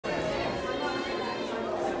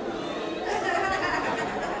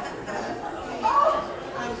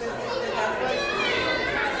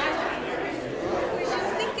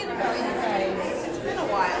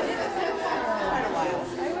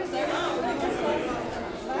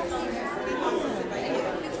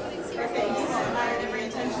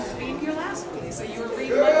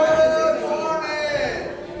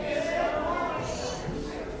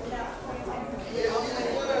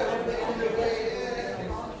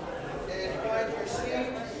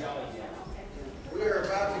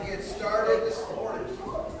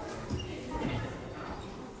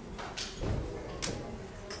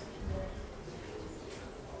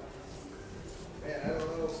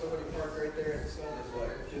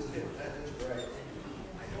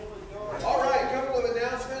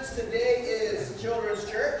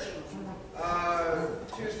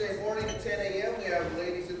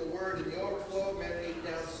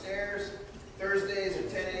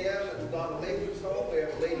home, we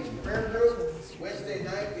have a ladies' prayer group. Wednesday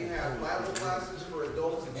night, we have Bible classes for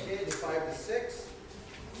adults and kids, 5 to 6.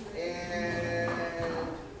 And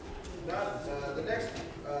the next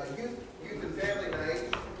youth and family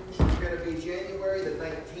night is going to be January the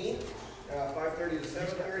 19th, 5:30 to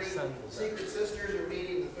 7:30. Secret Sisters are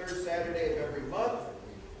meeting the third Saturday of every month.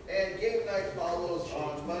 And game night follows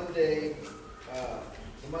on Monday,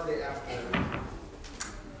 the Monday after,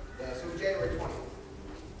 so January 20th.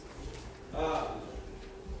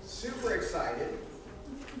 Super excited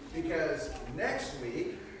because next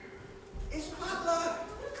week is potluck.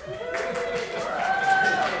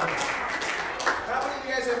 How many of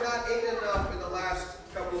you guys have not eaten enough in the last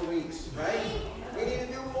couple of weeks, right? We need to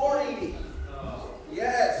do more eating.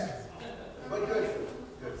 Yes, but good food.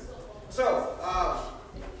 Good food. So,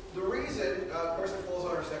 the reason, of course, it falls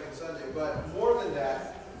on our second Sunday, but more than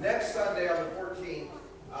that, next Sunday on the 14th,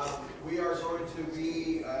 we are going to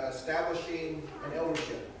be establishing an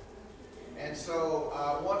eldership. And so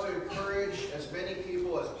I want to encourage as many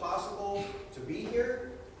people as possible to be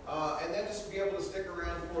here, and then just be able to stick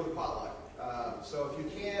around for the potluck. So if you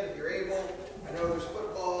can, if you're able, I know there's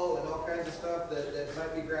football and all kinds of stuff that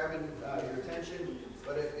might be grabbing your attention,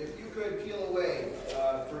 but if you could peel away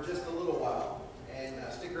for just a little while and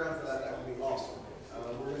stick around for that, that would be awesome.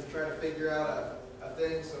 We're going to try to figure out a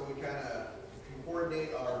thing so we kind of can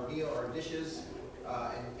coordinate our meal, our dishes,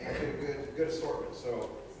 and get a good assortment. So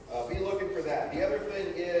be looking for that. The other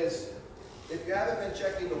thing is, if you haven't been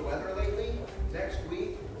checking the weather lately, next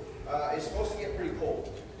week it's supposed to get pretty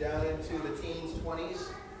cold, down into the teens,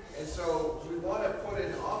 20s. And so we want to put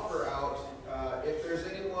an offer out if there's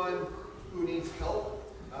anyone who needs help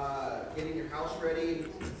getting your house ready,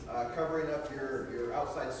 covering up your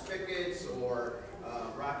outside spigots or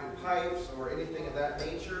rocking pipes or anything of that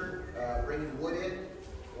nature, bringing wood in,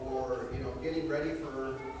 or getting ready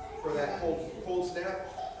for that cold snap.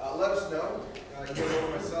 Let us know. You can go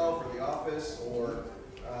over myself or the office or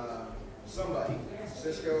somebody,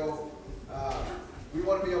 Cisco. We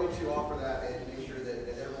want to be able to offer that and make sure that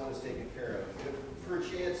everyone is taken care of. If for a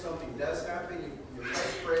chance something does happen, your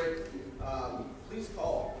pipes break, please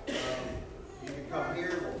call. You can come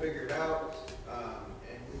here, we'll figure it out,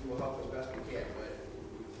 and we will help as best we can. But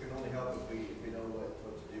we can only help if we know what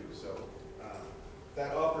to do. So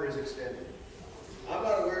that offer is extended. I'm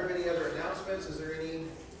not aware of any other announcements. Is there any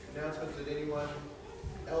announcements that anyone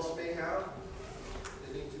else may have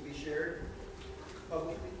that need to be shared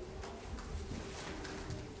publicly?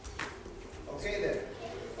 Okay then.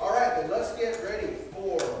 All right, then let's get ready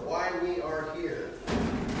for why we are here.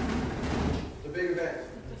 The big event.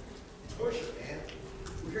 Worship, man.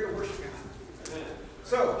 We're here to worship God.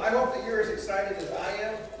 So I hope that you're as excited as I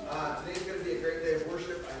am. Today's going to be a great day of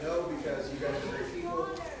worship. I know, because you guys are great people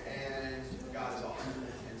and God is awesome.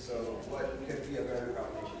 And so what could be a better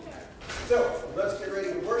combination than that? So let's get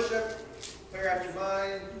ready to worship. Clear out your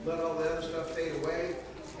mind. Let all the other stuff fade away.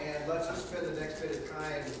 And let's just spend the next bit of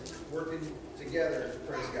time working together to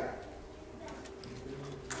praise God.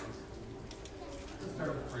 Let's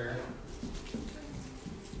start with prayer.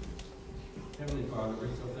 Heavenly Father, we're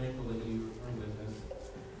so thankful that you are with us.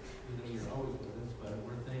 We know you're always with us, but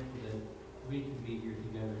we're thankful that we can be here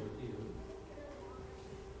together with you.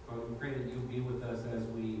 Father, we pray that you'll be with us as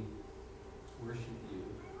we worship you.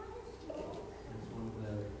 It's one of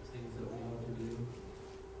the things that we love to do.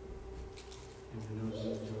 And we know you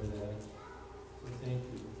enjoy that. So thank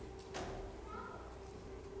you.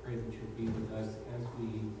 Pray that you'll be with us as we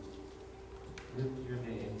lift your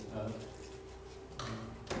name up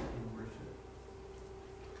in worship.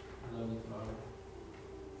 I love you, Father.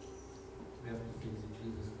 We have to things in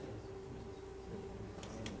Jesus' name.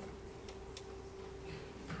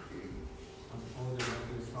 I'm told there might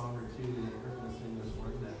be a song or two that we're going to sing this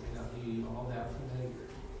morning that may not be all that familiar.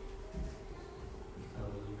 So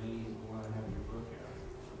you may want to have your book out.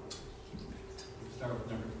 We'll start with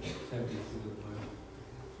number 72 as well.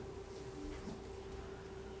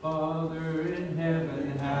 Father in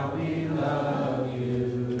heaven, how we love you.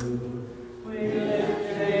 We lift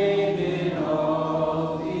your name in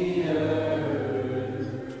all the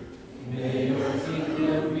earth. May your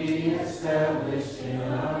kingdom be established in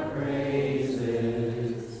our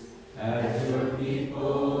praises, as your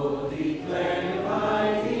people declare your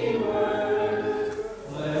mighty words.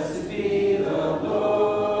 Blessed be the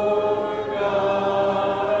Lord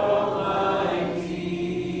God Almighty,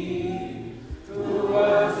 who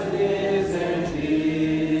was and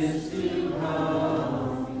is to come.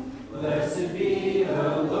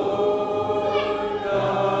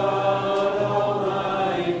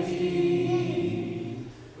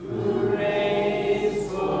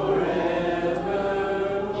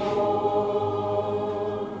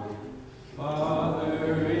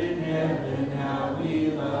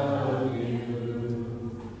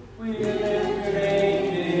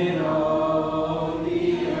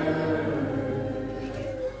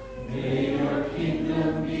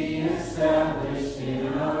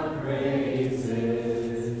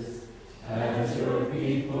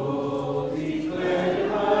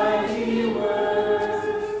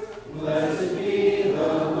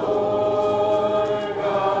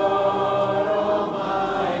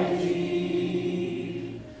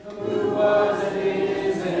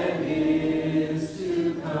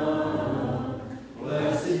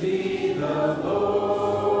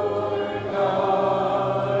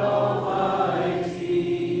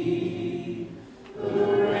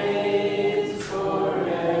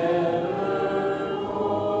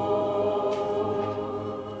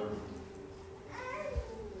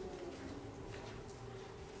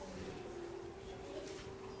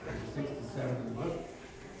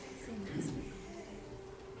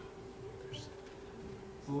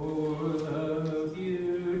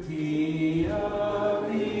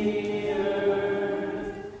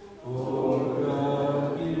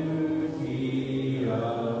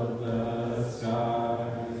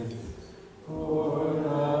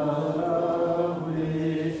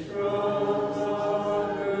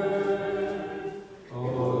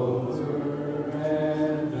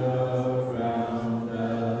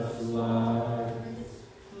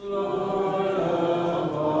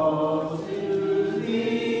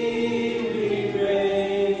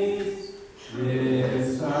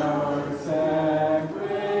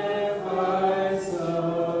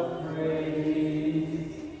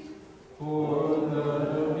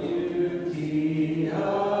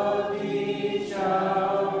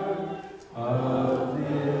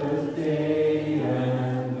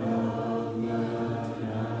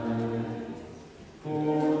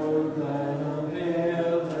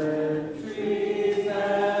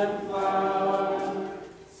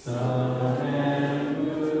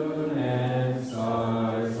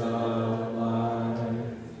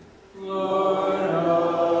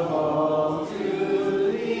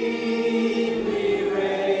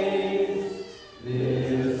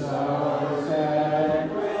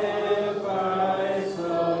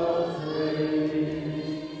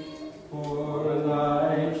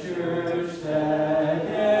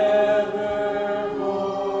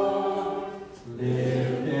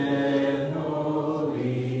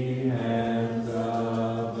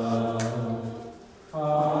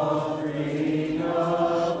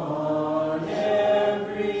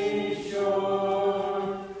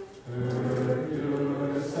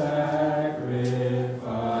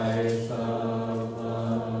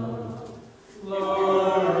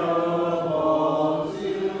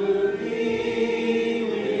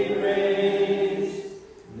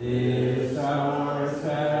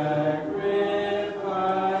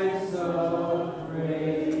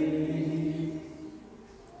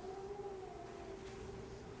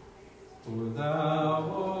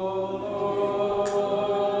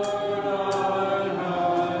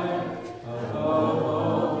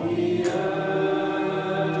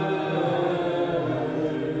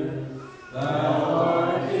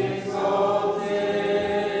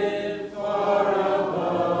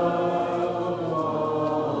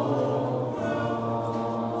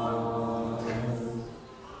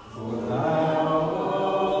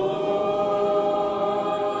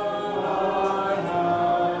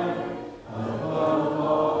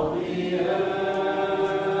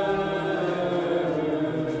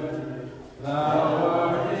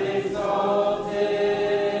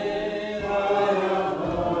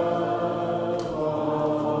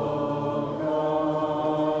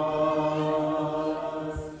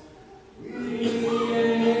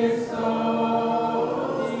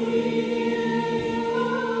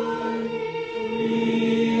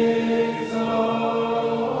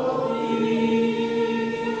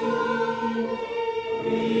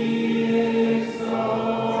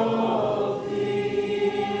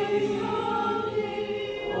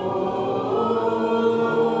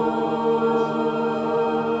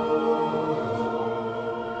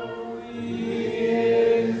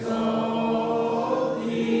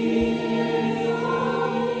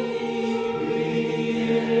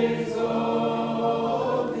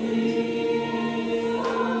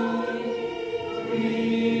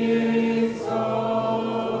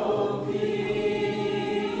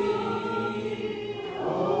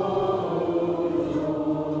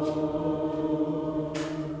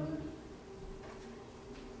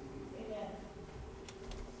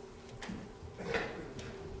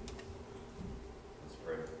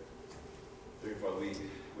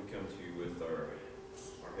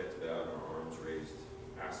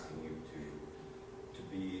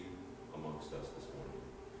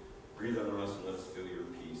 Breathe on us and let us feel your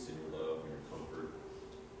peace and your love and your comfort.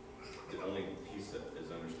 The only peace that is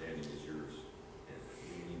understanding is yours. And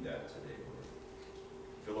we need that today, Lord.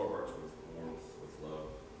 Fill our hearts with warmth, with love,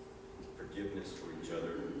 forgiveness for each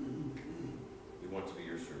other. We want to be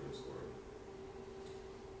your servants, Lord.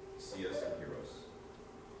 See us and hear us.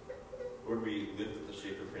 Lord, we lift up the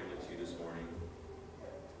Schaefer family to you this morning.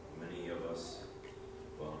 Many of us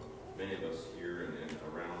here and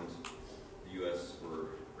around the U.S.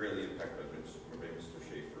 were greatly impacted by Mr.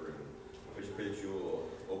 Schaefer. And we just pray that you will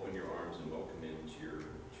open your arms and welcome him to your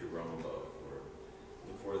realm above, Lord.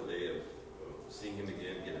 Look forward to the day of seeing him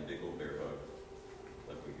again, get a big old bear hug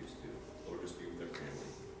like we used to. Lord, just be with their family.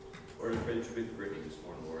 Lord, I pray that you be with Brittany this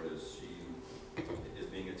morning, Lord, as she is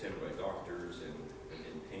being attended by doctors and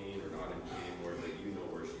in pain or not in pain, Lord, that you know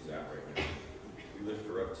where she's at right now. We lift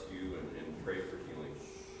her up to you and pray for healing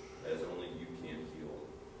as only you can heal.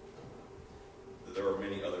 There are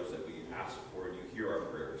many others that we ask for, and you hear our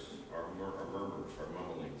prayers, our murmurs, our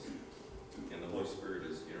mumblings, and the Holy Spirit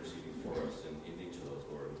is interceding for us in each of those,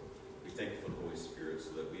 Lord. We thank you for the Holy Spirit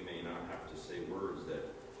so that we may not have to say words that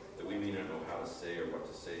we may not know how to say or what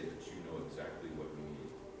to say, but you know exactly what we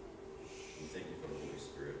need. We thank you for the Holy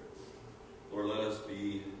Spirit. Lord, let us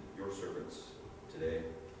be your servants today.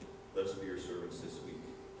 Let us be your servants this week.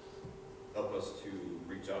 Help us to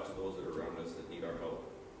reach out to those that are around us that need our help.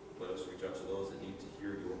 Let us reach out to those that need to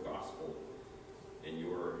hear your gospel and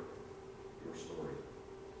your story.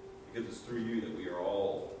 Because it's through you that we are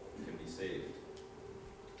all can be saved.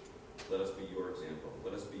 Let us be your example.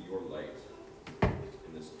 Let us be your light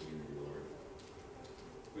in this community, Lord.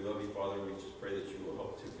 We love you, Father. We just pray that you will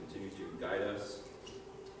help to continue to guide us.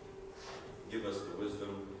 Give us the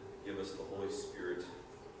wisdom. Give us the Holy Spirit.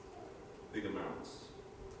 Big amounts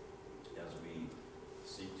as we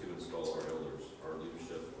seek to install our elders, our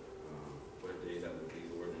leadership. What a day that would be,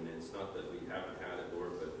 Lord. And it's not that we haven't had it,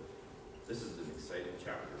 Lord, but this is an exciting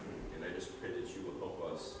chapter. And I just pray that you will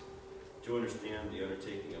help us to understand the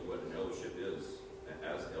undertaking of what an eldership is.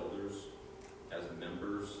 As elders, as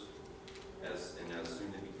members, as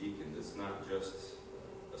soon-to-be deacons, it's not just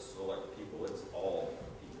a select people, it's all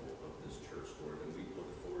people of this church, Lord. And we look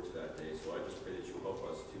forward to that day. So I just pray that you help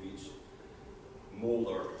us to each mold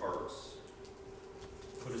our hearts,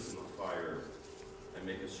 put us in the fire, and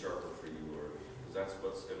make us sharper for you, Lord, because that's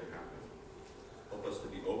what's going to happen. Help us to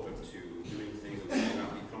be open to doing things that we may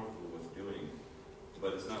not be comfortable with doing,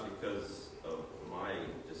 but it's not because of my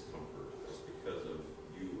discomfort. It's because of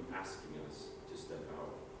you asking us to step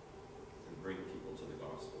out and bring people to the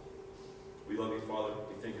gospel. We love you, Father.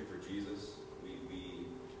 We thank you for Jesus. We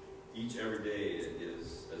each every day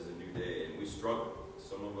is as a new day, and we struggle.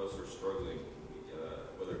 Some of us are struggling,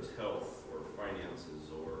 whether it's health or finances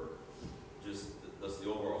or just the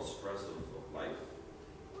overall stress of life.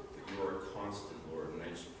 But you are a constant, Lord, and I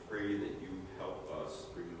just pray that you help us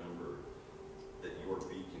remember that your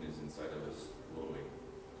beacon is inside of us glowing.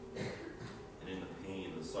 And in the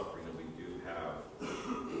pain, the suffering that we do have,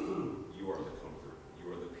 you are the comfort.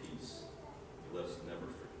 You are the peace. You let us never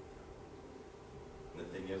forget. And the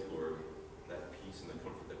thing is, Lord, that peace and the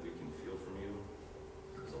comfort that we can feel from you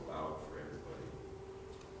is allowed for everybody.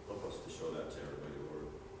 Help us to show that to everybody, Lord.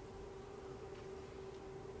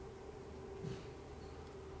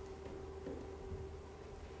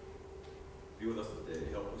 Be with us today.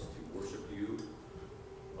 Help us to worship you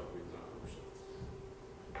like we've not worshipped.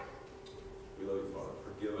 We love you, Father.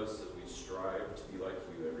 Forgive us as we strive to be like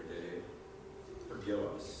you every day. Forgive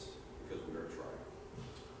us because we are trying.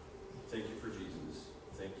 Thank you for Jesus.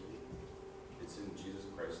 Thank you. It's in Jesus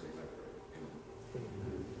Christ's name I pray.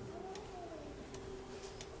 Amen.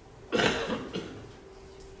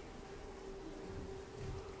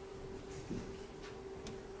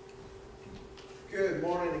 Good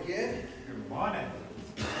morning again. Good morning.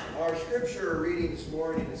 Our scripture reading this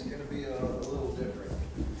morning is going to be a little different.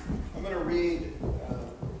 I'm going to read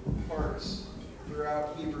parts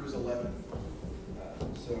throughout Hebrews 11.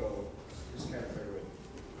 So just kind of bear with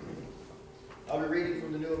me. I'll be reading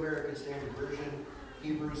from the New American Standard Version,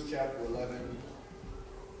 Hebrews chapter 11.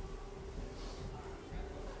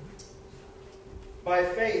 By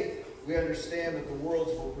faith, we understand that the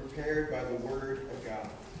worlds were prepared by the word of God.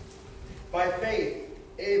 By faith,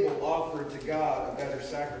 Abel offered to God a better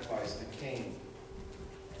sacrifice than Cain.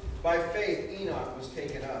 By faith, Enoch was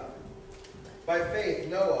taken up. By faith,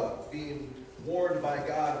 Noah, being warned by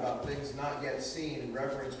God about things not yet seen, in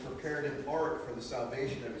reverence prepared an ark for the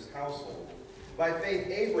salvation of his household. By faith,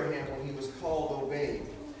 Abraham, when he was called, obeyed.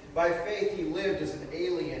 By faith, he lived as an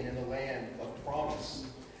alien in the land of promise.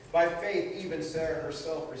 By faith, even Sarah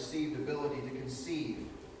herself received ability to conceive.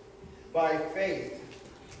 By faith,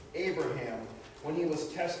 Abraham, when he was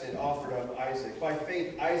tested, offered up Isaac. By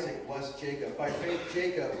faith, Isaac blessed Jacob. By faith,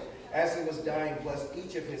 Jacob, as he was dying, blessed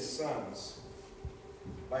each of his sons.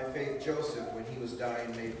 By faith, Joseph, when he was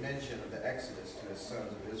dying, made mention of the Exodus to his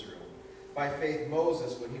sons of Israel. By faith,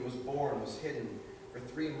 Moses, when he was born, was hidden for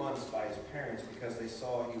 3 months by his parents because they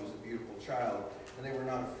saw he was a beautiful child, and they were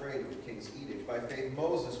not afraid of the king's edict. By faith,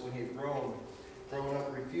 Moses, when he had grown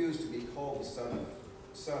up, refused to be called the son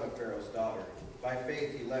of Pharaoh's daughter. By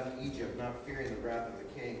faith, he left Egypt, not fearing the wrath of the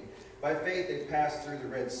king. By faith, they passed through the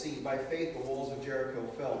Red Sea. By faith, the walls of Jericho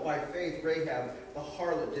fell. By faith, Rahab, the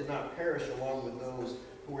harlot, did not perish along with those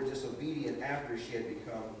who were disobedient after she had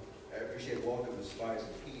welcomed the spies in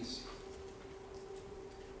peace.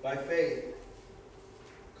 By faith,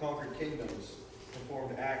 conquered kingdoms,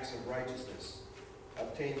 performed acts of righteousness,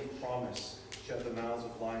 obtained the promise, shut the mouths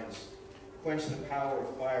of lions, quenched the power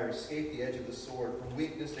of fire, escaped the edge of the sword. From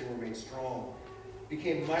weakness they were made strong,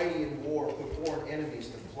 became mighty in war, put foreign enemies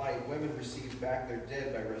to flight. Women received back their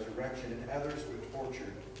dead by resurrection, and others were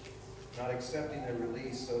tortured, not accepting their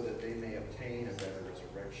release so that they may obtain a better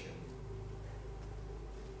resurrection.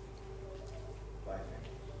 By faith.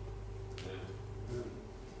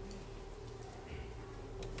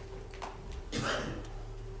 As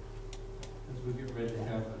we get ready to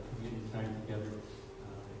have a community time together,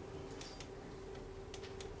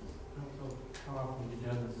 I don't know how often we've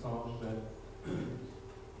done this song, but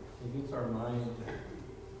it gets our mind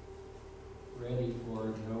ready for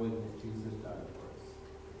knowing that Jesus died for us.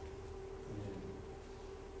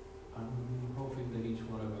 And I'm hoping that each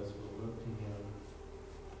one of us will look to him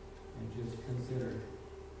and just consider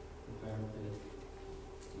the fact that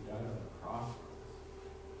he died on the cross for us.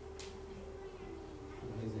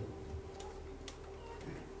 Amazing.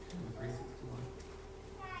 361.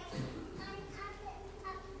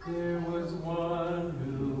 There was one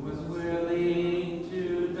who was willing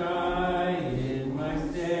to die in my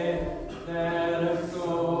stead, that a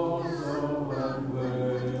soul so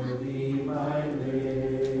unworthy might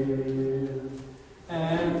live.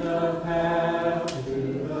 And the path to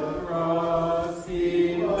the cross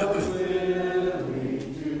he was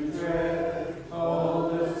willing to tread, all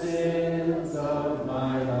the sins of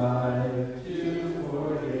my life to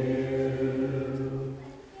forgive.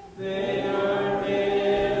 They are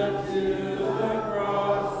nailed to the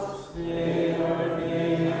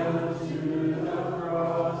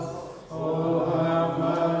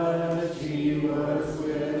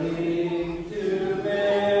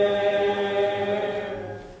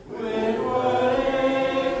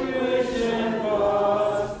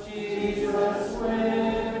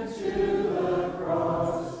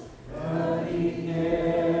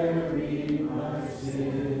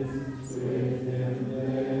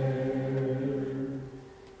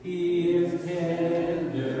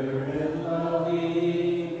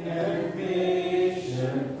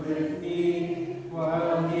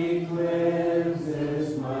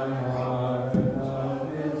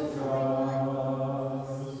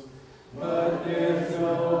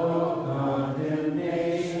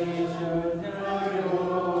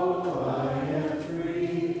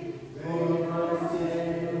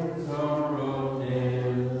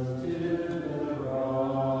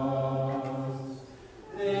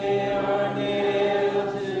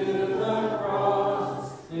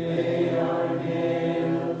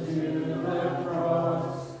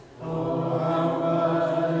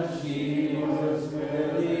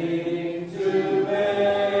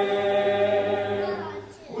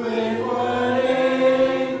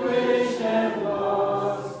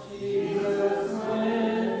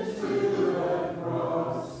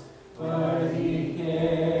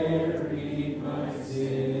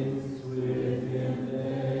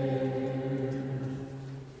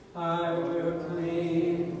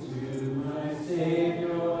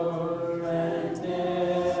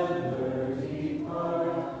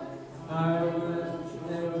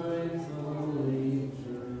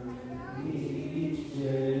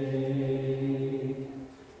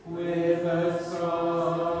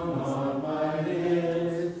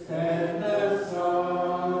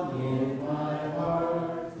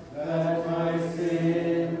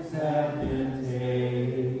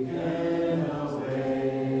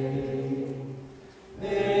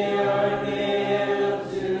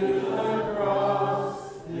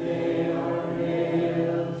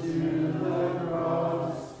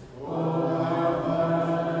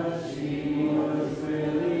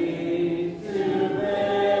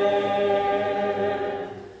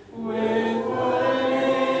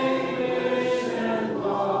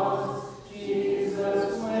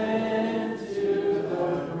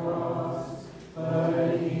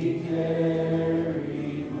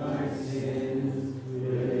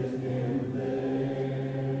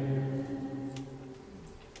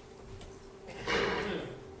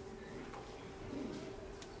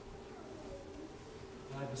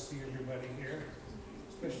glad to see everybody here,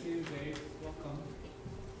 especially you, Dave. Welcome.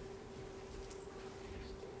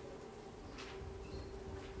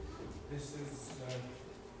 This is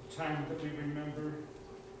a time that we remember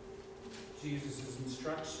Jesus'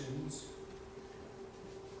 instructions.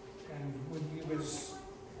 And when he was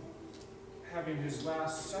having his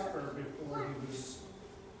last supper before he was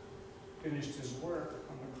finished his work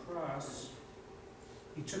on the cross,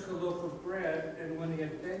 he took a loaf of bread, and when he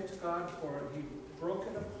had thanked God for it, he broke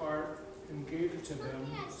it apart and gave it to them,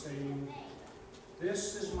 saying,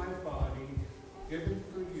 "This is my body, given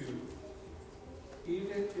for you.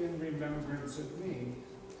 Eat it in remembrance of me."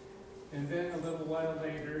 And then a little while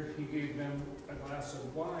later, he gave them a glass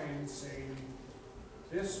of wine, saying,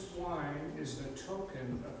 "This wine is the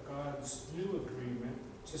token of God's new agreement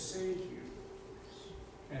to save you,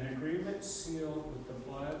 an agreement sealed with the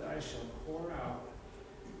blood I shall pour out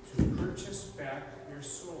to purchase back your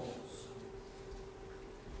souls."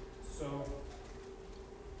 So,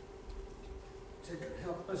 to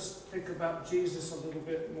help us think about Jesus a little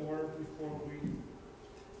bit more before we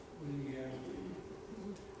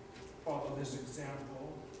follow his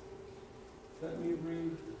example, let me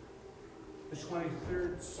read the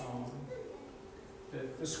 23rd Psalm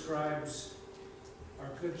that describes our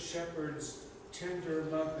Good Shepherd's tender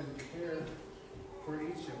love and care for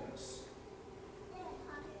each of us.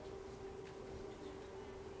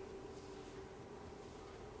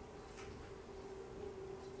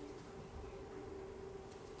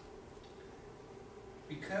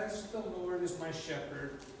 Because the Lord is my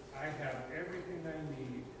shepherd, I have everything I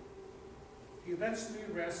need. He lets me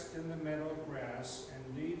rest in the meadow grass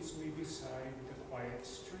and leads me beside the quiet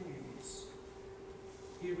streams.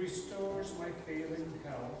 He restores my failing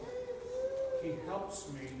health. He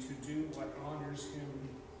helps me to do what honors him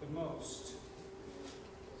the most.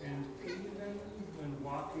 And even when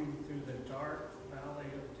walking through the dark valley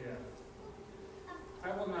of death,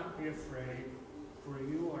 I will not be afraid, for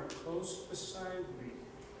you are close beside me,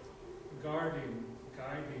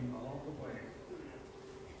 guiding all the way.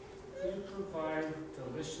 You provide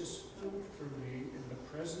delicious food for me in the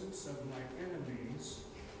presence of my enemies.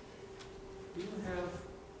 You have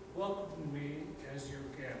welcomed me as your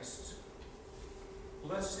guest.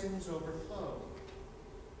 Blessings overflow.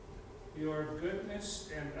 Your goodness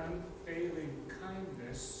and unfailing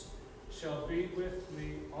kindness shall be with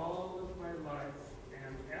me all of my life,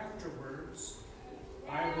 and afterwards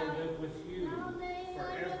I will live with you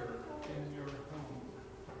forever in your home.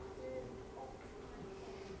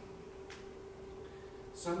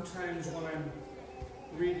 Sometimes when I'm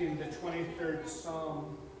reading the 23rd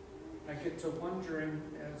Psalm, I get to wondering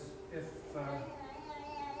as if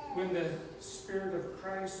when the Spirit of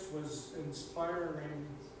Christ was inspiring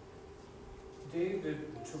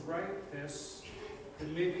David to write this,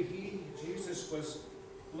 and maybe Jesus was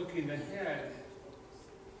looking ahead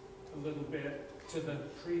a little bit to the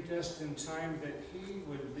predestined time that he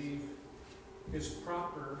would leave his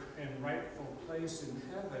proper and rightful place in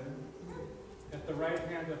heaven at the right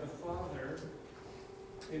hand of the Father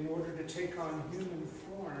in order to take on human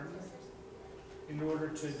form, in order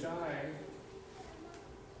to die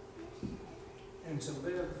and to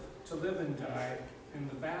live and die in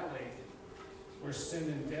the valley where sin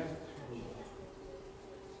and death rule.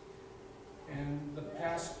 And the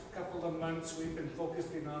past couple of months we've been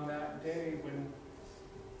focusing on that day when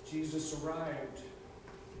Jesus arrived,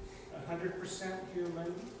 100%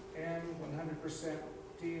 human and 100%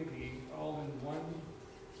 deity, all in one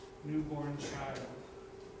newborn child.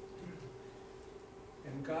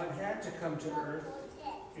 And God had to come to earth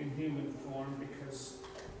in human form because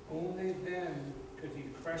only then could he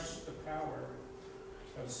crush the power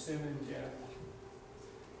of sin and death.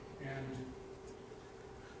 And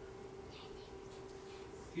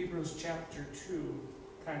Hebrews chapter 2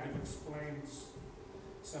 kind of explains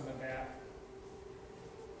some of that.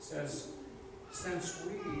 It says, since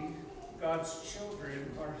we, God's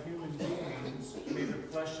children, are human beings made of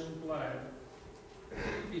flesh and blood,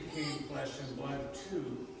 he became flesh and blood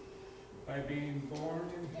too, by being born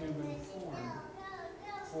in human form.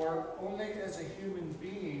 For only as a human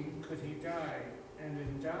being could he die, and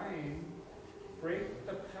in dying, break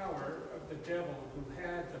the power of the devil who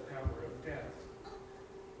had the power of death.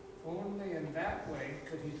 Only in that way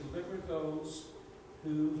could he deliver those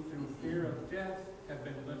who, through fear of death, have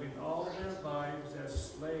been living all their lives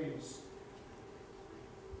as slaves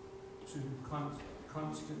to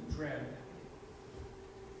constant dread.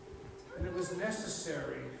 And it was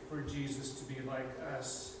necessary for Jesus to be like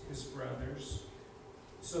us, his brothers,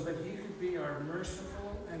 so that he could be our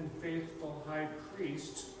merciful and faithful high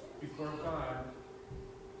priest before God,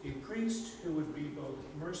 a priest who would be both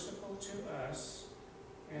merciful to us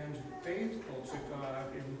and faithful to God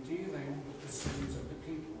in dealing with the sins of the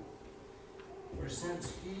people. For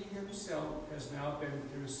since he himself has now been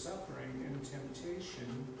through suffering and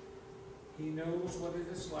temptation, he knows what it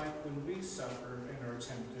is like when we suffer and are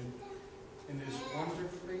tempted, and is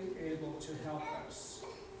wonderfully able to help us.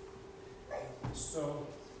 So,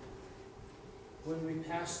 when we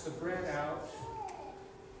pass the bread out,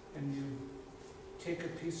 and you take a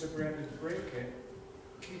piece of bread and break it,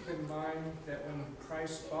 keep in mind that when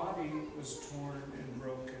Christ's body was torn and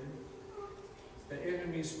broken, the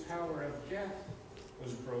enemy's power of death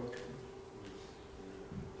was broken.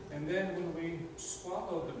 And then when we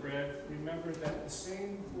swallow the bread, remember that the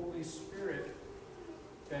same Holy Spirit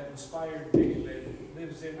that inspired David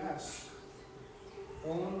lives in us,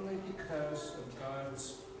 only because of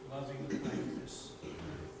God's loving kindness.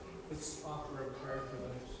 Let's offer a prayer for the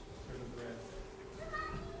bread.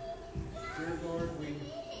 Dear Lord, we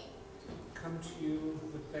come to you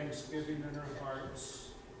with thanksgiving in our hearts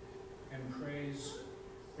and praise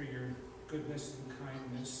for your goodness and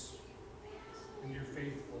kindness and your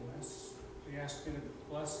faithfulness. We ask you to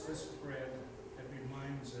bless this bread that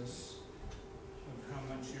reminds us of how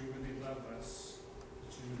much you really love us,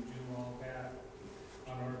 that you would do all that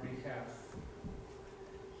on our behalf.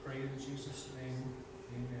 Pray in Jesus' name,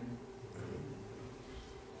 amen.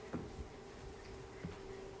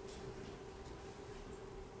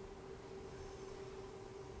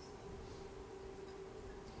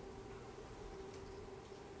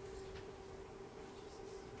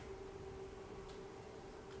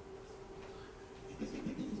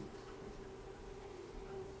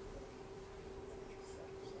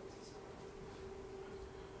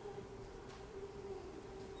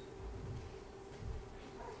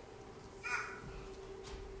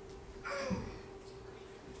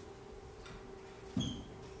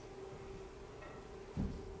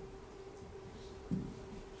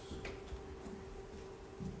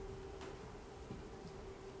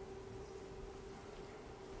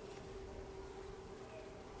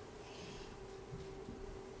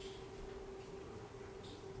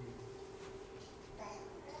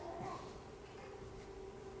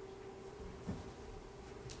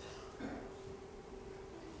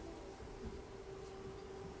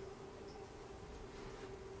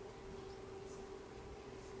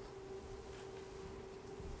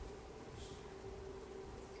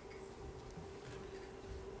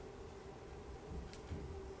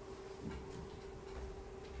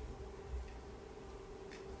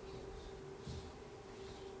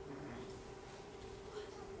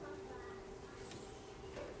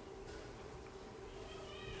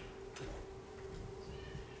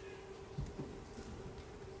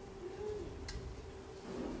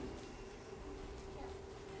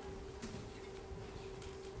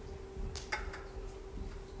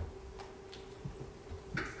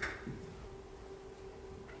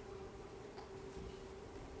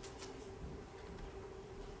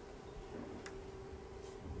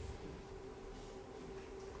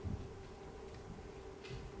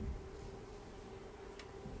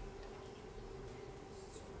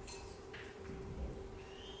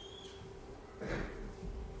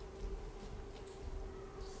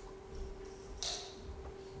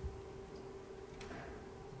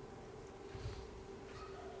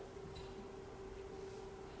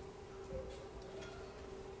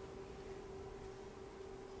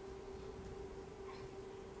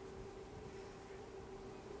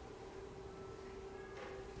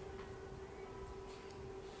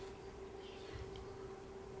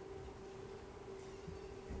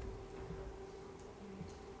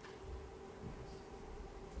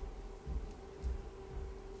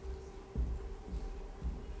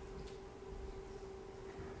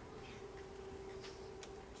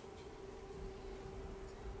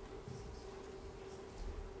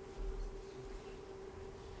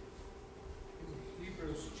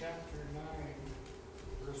 Chapter 9,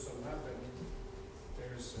 verse 11,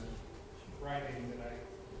 there's a writing that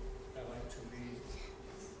I like to read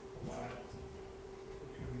a lot for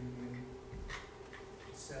communion.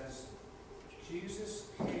 It says, Jesus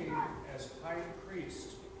came as high priest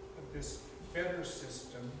of this better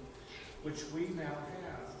system which we now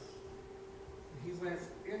have. He went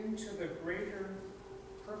into the greater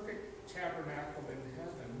perfect tabernacle in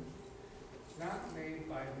heaven, not made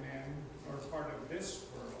by men or part of this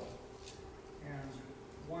world, and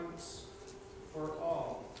once for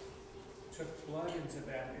all took blood into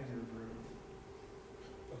that inner room,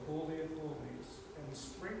 the Holy of Holies, and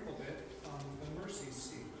sprinkled it on the mercy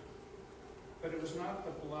seat. But it was not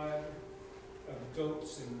the blood of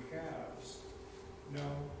goats and calves. No,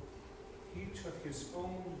 he took his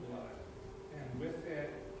own blood, and with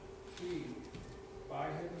it he, by by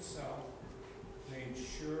himself made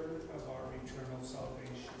sure of our eternal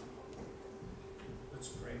salvation. Let's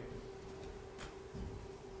pray.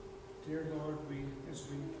 Dear Lord, as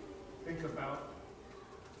we think about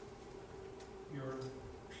your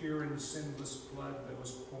pure and sinless blood that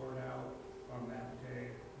was poured out on that day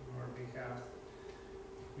on our behalf,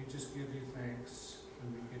 we just give you thanks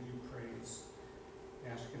and we give you praise. We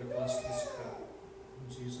ask you to bless this cup.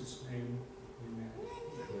 In Jesus' name, amen.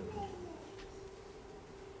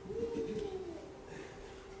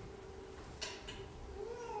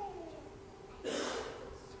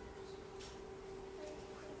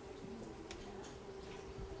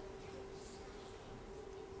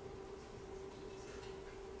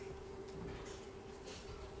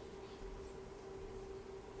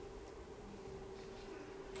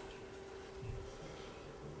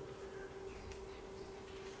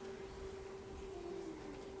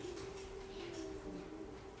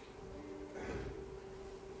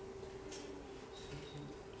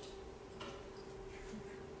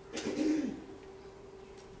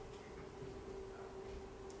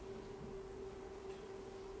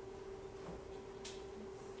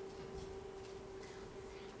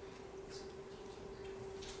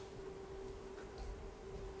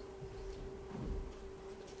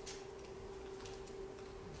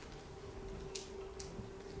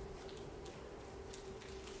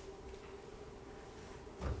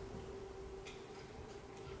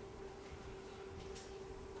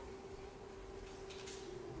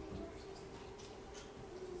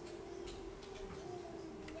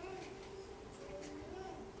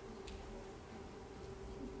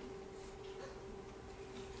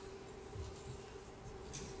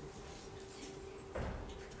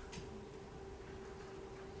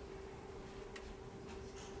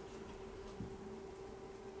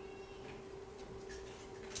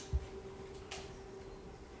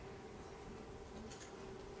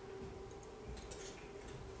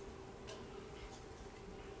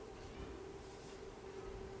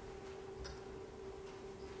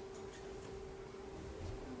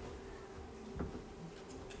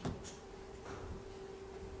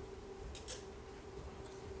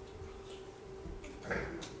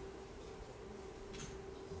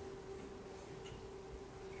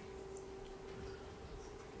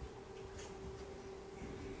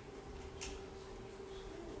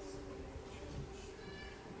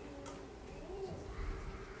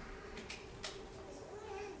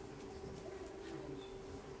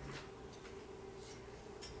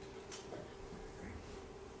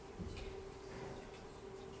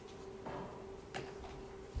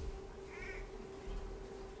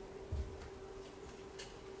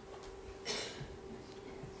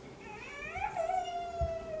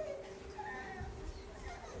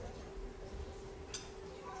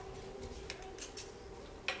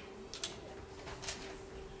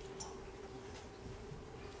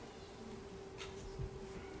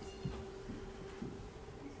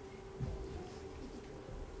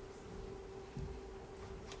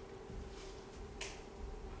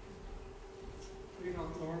 We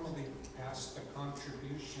don't normally pass the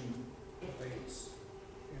contribution plates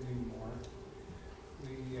anymore.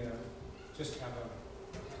 We just have a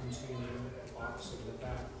container box in the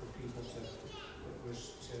back for people that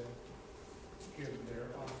wish to give their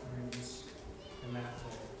offerings in that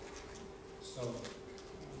way. So,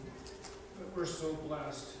 but we're so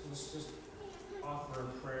blessed. Let's just offer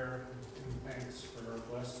a prayer and thanks for our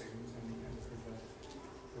blessings and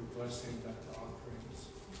for blessing the offerings.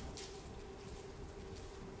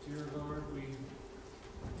 Dear Lord, we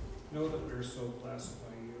know that we're so blessed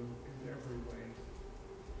by you in every way.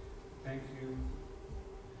 Thank you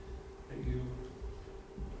that you,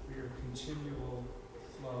 for your continual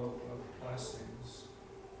flow of blessings,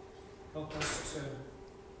 help us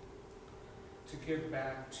to give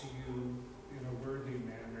back to you in a worthy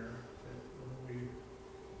manner, that we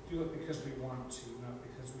do it because we want to, not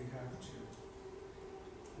because we have to.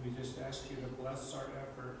 We just ask you to bless our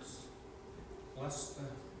efforts, bless the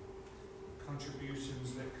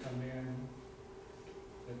contributions that come in,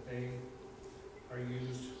 that they are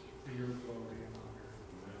used for your glory and honor.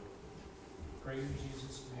 Pray in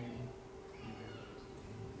Jesus' name.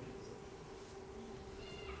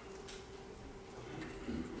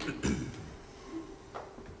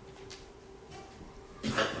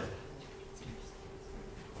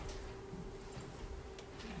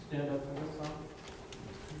 Stand up for this song.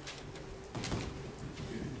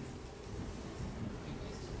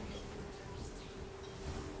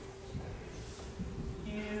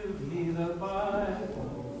 Give me the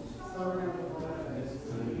Bible, sorry,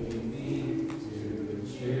 bring me to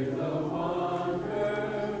cheer the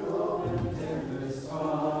wanderer, and tempest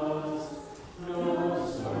tossed. No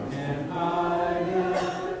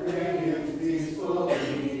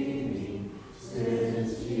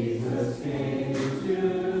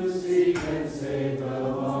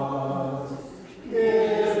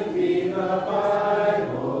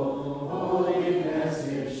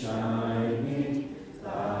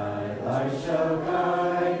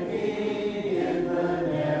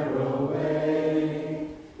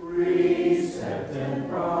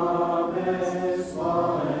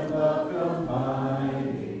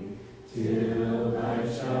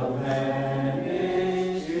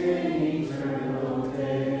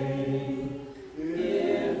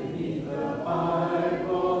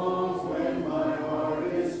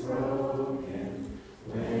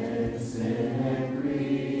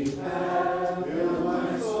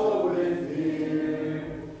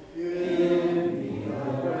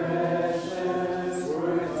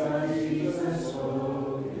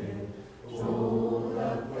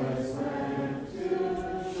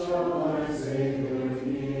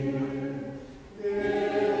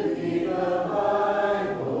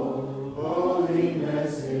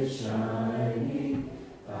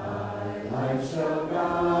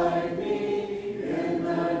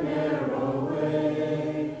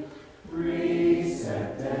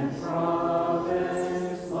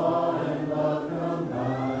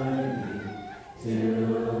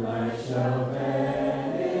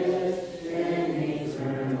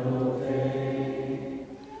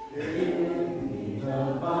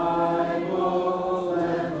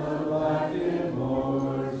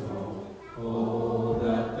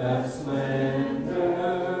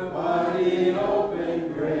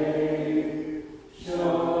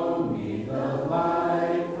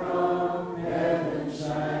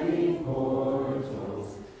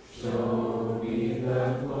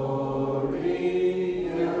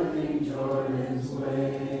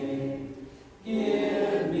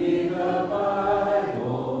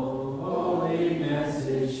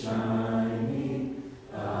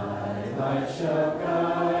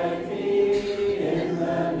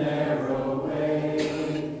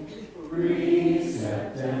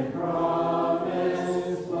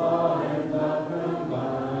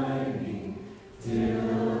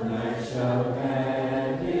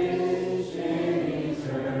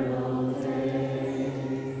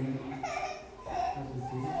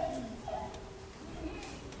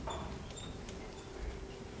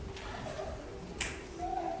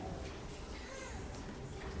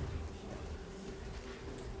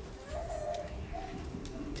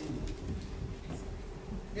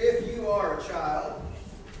child,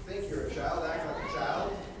 think you're a child, act like a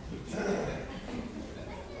child.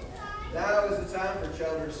 Now is the time for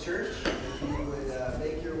Children's Church. If you would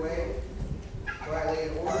make your way quietly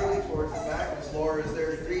and orderly towards the back. Miss Laura is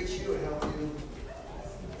there to greet you and help you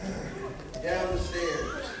down the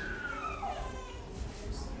stairs.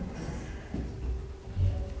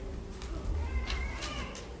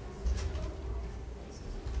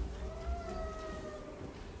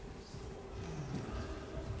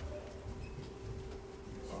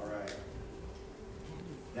 All right.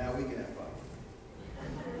 Now we can have fun.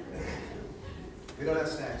 We don't have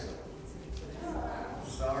snacks though.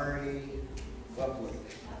 Sorry. Lovely.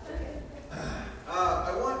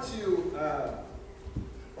 I want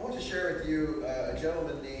to share with you a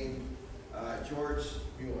gentleman named George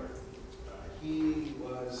Mueller. He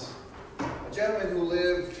was a gentleman who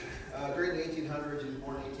lived during the 1800s. He was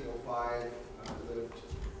born in 1805, lived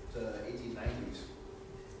to the 1890s.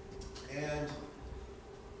 And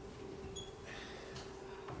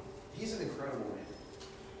he's an incredible man.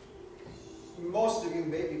 Most of you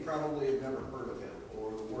maybe probably have never heard of him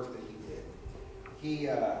or the work that he did.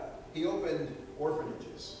 He opened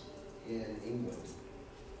orphanages in England,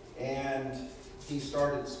 and he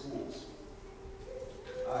started schools.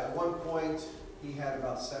 At one point, he had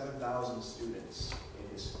about 7,000 students in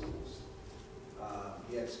his schools.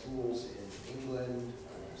 He had schools in England,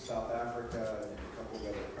 South Africa, and a couple of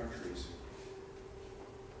other countries.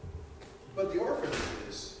 But the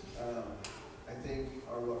orphanages, I think,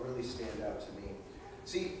 are what really stand out to me.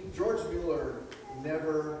 See, George Mueller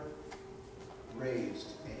never raised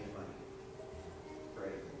any money for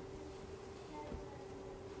anything.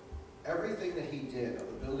 Everything that he did, the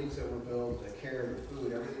buildings that were built, the care, the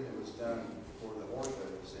food, everything that was done for the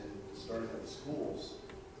orphans and the starting of the schools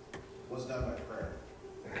was done by prayer.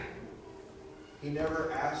 He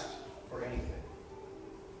never asked for anything,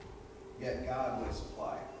 yet God would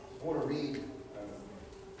supply. I want to read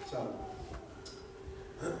some.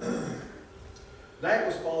 Night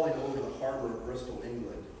was falling over the harbor of Bristol,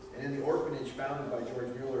 England, and in the orphanage founded by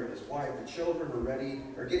George Mueller and his wife, the children were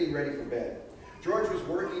getting ready for bed. George was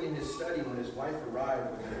working in his study when his wife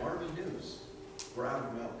arrived with alarming news. "We're out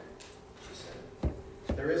of milk," she said.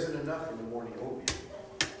 "There isn't enough for the morning oatmeal."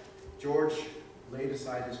 George laid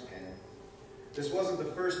aside his pen. This wasn't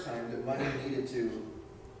the first time that money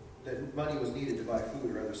was needed to buy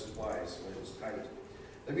food or other supplies when it was tight.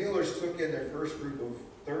 The Muellers took in their first group of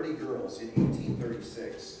 30 girls in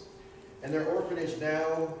 1836, and their orphanage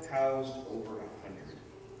now housed over 100.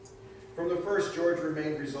 From the first, George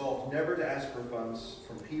remained resolved never to ask for funds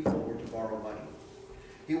from people or to borrow money.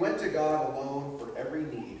 He went to God alone for every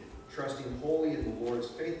need, trusting wholly in the Lord's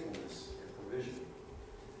faithfulness and provision.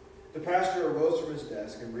 The pastor arose from his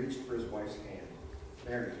desk and reached for his wife's hand.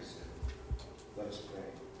 "Mary," he said, "let us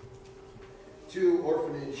pray." 2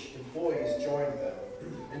 orphanage employees joined them,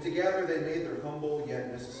 and together they made their humble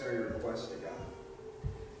yet necessary request to God.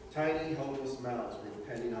 Tiny, helpless mouths were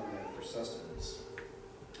depending on them for sustenance.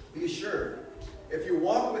 Be assured, if you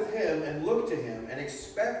walk with him and look to him and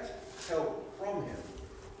expect help from him,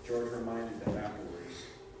 George reminded them afterwards,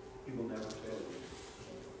 he will never fail you.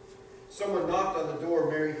 Someone knocked on the door.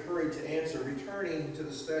 Mary hurried to answer. Returning to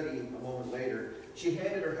the study a moment later, she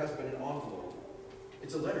handed her husband an envelope.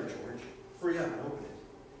 "It's a letter, George. Hurry up and open it."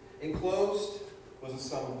 Enclosed was a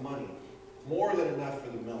sum of money, more than enough for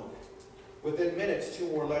the milk. Within minutes, 2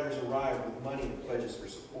 more letters arrived with money and pledges for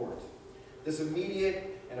support. This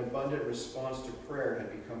immediate and abundant response to prayer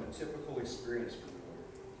had become a typical experience for Mueller.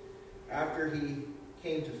 After he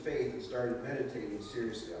came to faith and started meditating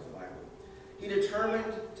seriously on the Bible, he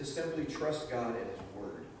determined to simply trust God and his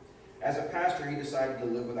word. As a pastor, he decided to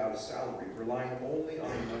live without a salary, relying only on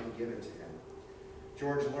the money given to him.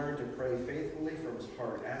 George learned to pray faithfully from his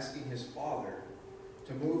heart, asking his Father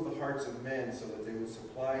to move the hearts of men so that they would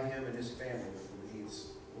supply him and his family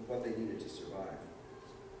with what they needed to survive.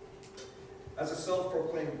 As a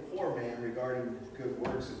self-proclaimed poor man regarding good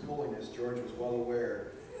works and holiness, George was well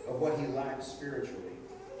aware of what he lacked spiritually.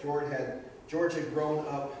 George had grown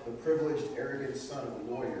up the privileged, arrogant son of a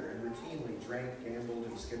lawyer and routinely drank, gambled,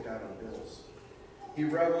 and skipped out on bills. He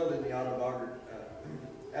reveled in the autobiography,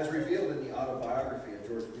 as revealed in the autobiography of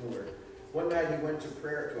George Mueller. One night he went to a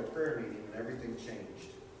prayer meeting and everything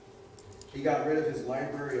changed. He got rid of his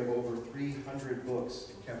library of over 300 books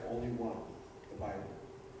and kept only one, the Bible.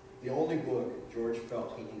 The only book George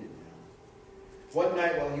felt he needed now. One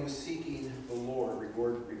night while he was seeking the Lord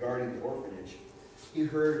regarding the orphanage, he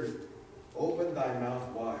heard, "Open thy mouth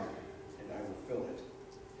wide, and I will fill it."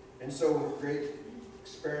 And so a great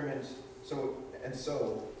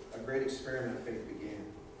experiment of faith began.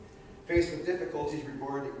 Faced with difficulties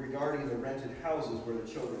regarding the rented houses where the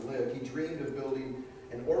children lived, he dreamed of building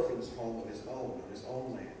an orphan's home of his own on his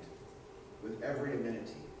own land, with every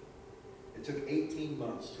amenity. It took 18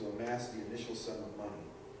 months to amass the initial sum of money.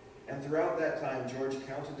 And throughout that time, George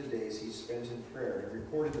counted the days he spent in prayer and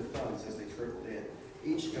recorded the funds as they trickled in,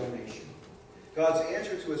 each donation. God's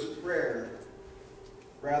answer to his prayer,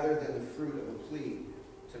 rather than the fruit of a plea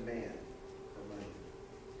to man for money,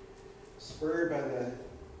 spurred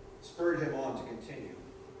him on to continue.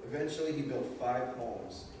 Eventually, he built 5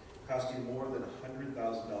 homes, costing more than $100,000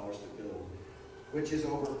 to build, which is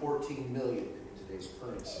over $14 million in today's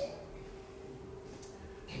currency.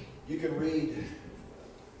 You can read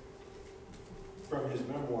from his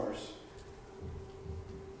memoirs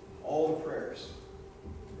all the prayers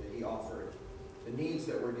that he offered, the needs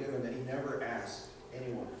that were given that he never asked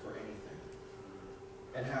anyone for anything,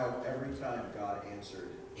 and how every time God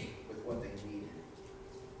answered with what they needed.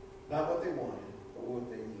 Not what they wanted, but what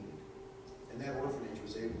they needed. And that orphanage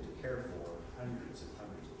was able to care for hundreds and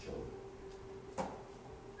hundreds of children.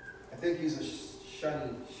 I think he's a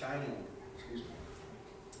shining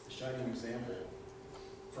example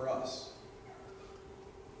for us.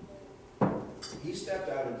 He stepped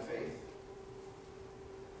out in faith,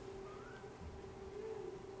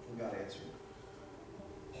 and God answered.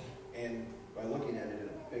 And by looking at it in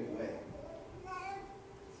a big way.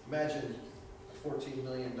 Imagine $14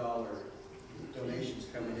 million donations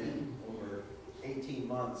coming in over 18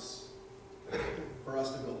 months for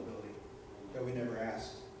us to build a building that we never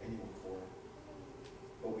asked anyone for,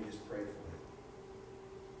 but we just prayed for it.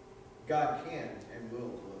 God can and will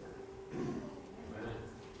deliver.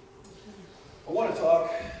 I want to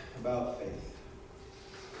talk about faith.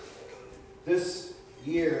 This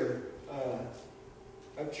year,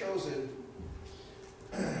 I've chosen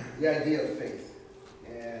the idea of faith.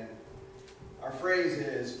 And our phrase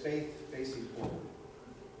is faith facing forward.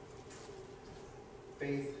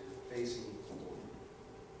 Faith facing forward.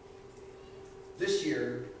 This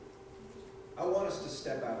year, I want us to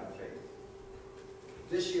step out in faith.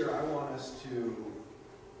 This year, I want us to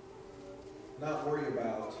not worry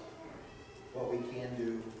about what we can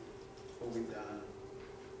do, what we've done,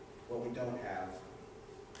 what we don't have,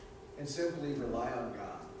 and simply rely on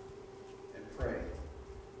God and pray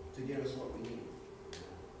to give us what we need,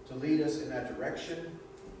 to lead us in that direction,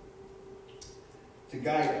 to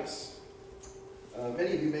guide us.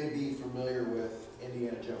 Many of you may be familiar with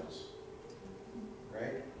Indiana Jones,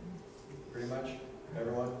 right? Pretty much,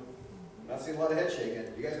 everyone? I'm not seeing a lot of head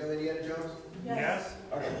shaking. You guys know Indiana Jones? Yes.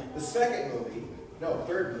 Okay. The third movie,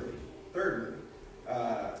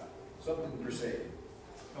 something Crusade.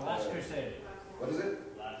 The Last Crusade. What is it?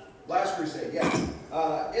 Last Crusade,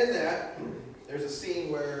 yeah. In that, there's a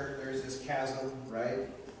scene where there's this chasm, right?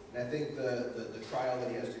 And I think the trial that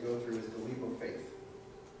he has to go through is the leap of faith.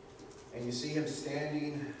 And you see him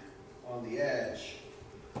standing on the edge,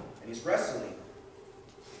 and he's wrestling.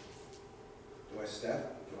 Do I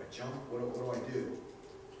step? Do I jump? What do I do?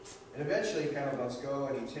 And eventually he kind of lets go,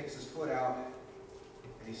 and he takes his foot out,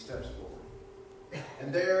 and he steps forward.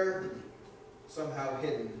 And there, somehow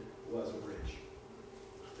hidden, was a bridge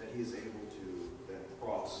that he is able to then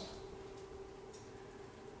cross.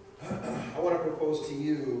 I want to propose to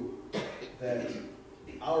you that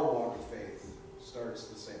our walk of faith starts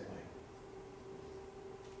the same way.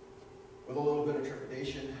 With a little bit of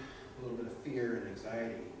trepidation, a little bit of fear and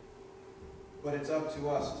anxiety. But it's up to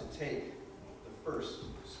us to take the first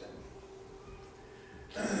step.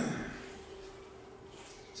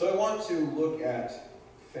 So I want to look at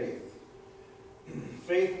faith.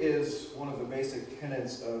 Faith is one of the basic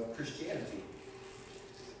tenets of Christianity.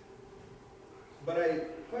 But I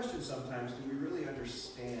question sometimes, do we really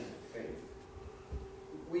understand faith?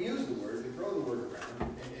 We use the word, we throw the word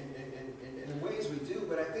around, and in ways we do,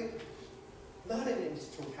 but I think not in its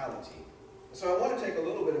totality. So I want to take a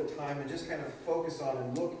little bit of time and just kind of focus on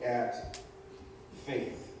and look at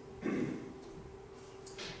faith.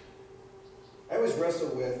 I always wrestle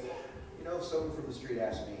with, if someone from the street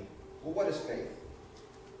asks me, well, what is faith?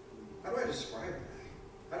 How do I describe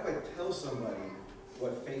that? How do I tell somebody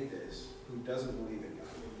what faith is who doesn't believe in God?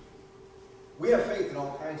 We have faith in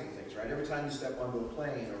all kinds of things, right? Every time you step onto a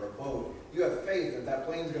plane or a boat, you have faith that that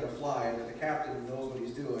plane's going to fly and that the captain knows what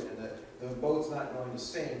he's doing and that the boat's not going to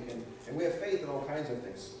sink. And we have faith in all kinds of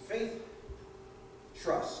things. Faith,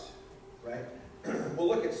 trust, right? We'll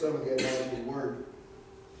look at some of the etymology of the word.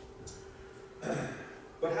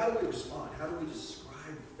 But how do we respond? How do we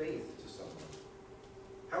describe faith to someone?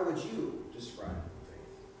 How would you describe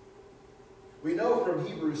faith? We know from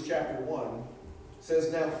Hebrews chapter 1, it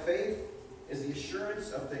says, now faith is the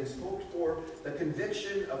assurance of things hoped for, the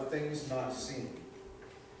conviction of things not seen.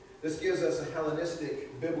 This gives us a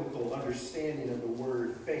Hellenistic biblical understanding of the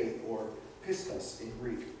word faith, or pistos in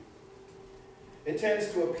Greek. It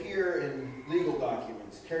tends to appear in legal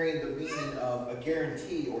documents, carrying the meaning of a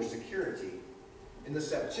guarantee or security. In the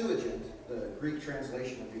Septuagint, the Greek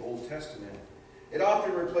translation of the Old Testament, it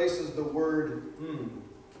often replaces the word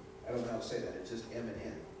I don't know how to say that, it's just M and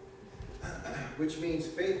N, which means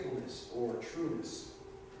faithfulness or trueness.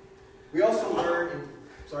 We also learn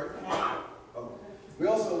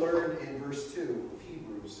in verse 2 of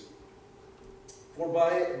Hebrews, for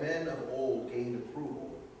by it men of old gained approval.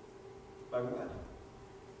 By what?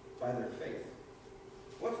 By their faith.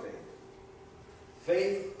 What faith?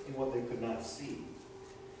 Faith in what they could not see.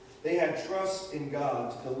 They had trust in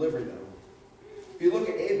God to deliver them. If you look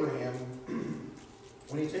at Abraham,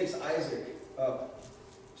 when he takes Isaac up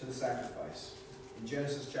to the sacrifice, in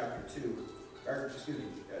Genesis chapter 2,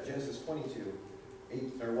 Genesis 22,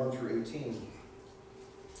 1 through 18,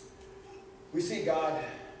 we see God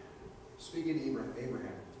speaking to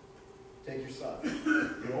Abraham, take your son,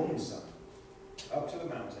 your only son, up to the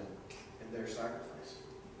mountain and there sacrifice.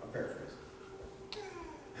 I'll paraphrase.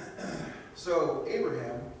 So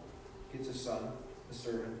Abraham gets his son, the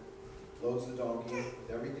servant, loads the donkey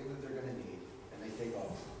with everything that they're going to need, and they take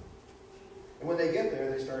off. And when they get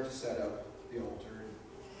there, they start to set up the altar.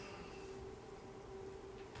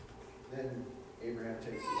 Then Abraham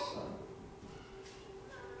takes his son,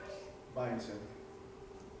 binds him,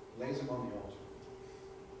 lays him on the altar.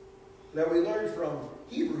 Now we learned from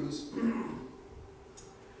Hebrews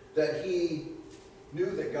that he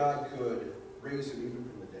knew that God could raise him even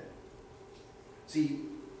from the dead. See,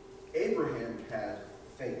 Abraham had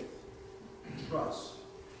faith, trust,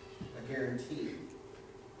 a guarantee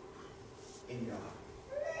in God.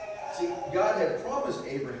 See, God had promised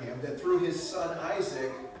Abraham that through his son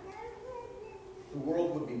Isaac, the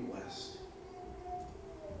world would be blessed.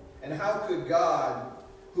 And how could God,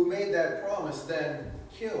 who made that promise, then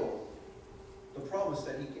kill the promise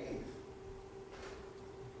that he gave?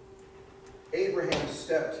 Abraham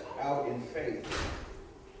stepped out in faith,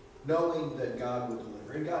 knowing that God would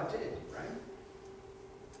deliver. And God did, right?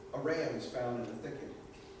 A ram is found in the thicket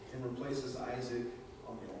and replaces Isaac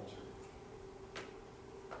on the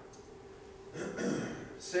altar.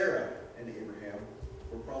 Sarah and Abraham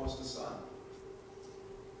were promised a son.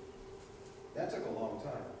 That took a long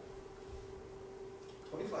time.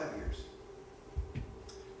 25 years.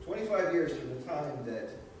 25 years from the time that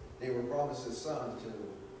they were promised a son to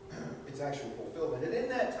its actual fulfillment. And in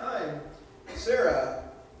that time, Sarah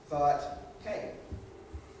thought, hey,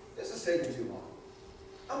 this is taking too long.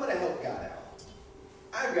 I'm going to help God out.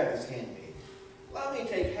 I've got this handmaid. Let me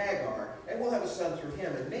take Hagar, and we'll have a son through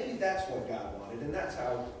him. And maybe that's what God wanted, and that's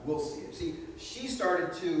how we'll see it. See, she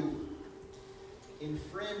started to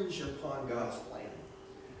infringe upon God's plan.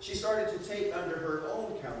 She started to take under her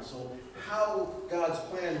own counsel how God's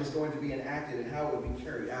plan was going to be enacted and how it would be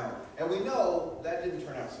carried out. And we know that didn't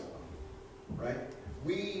turn out so well, right?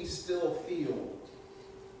 We still feel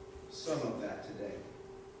some of that today.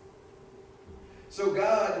 So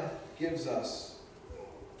God gives us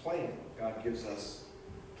a plan. God gives us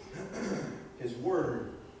his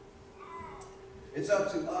word. It's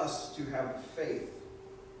up to us to have the faith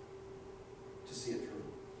to see it through.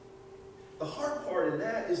 The hard part in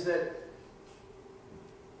that is that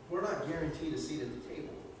we're not guaranteed a seat at the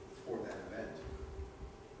table for that event.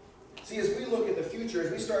 See, as we look at the future,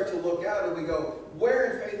 as we start to look out and we go, where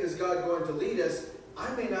in faith is God going to lead us?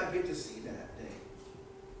 I may not get to see that day.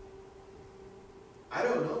 I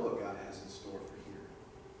don't know what God has in store for here.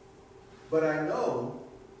 But I know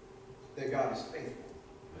that God is faithful.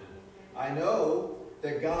 I know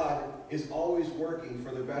that God is always working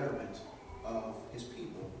for the betterment of his people.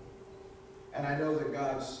 And I know that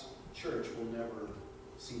God's church will never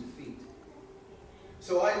see defeat.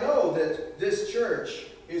 So I know that this church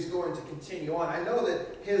is going to continue on. I know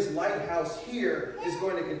that his lighthouse here is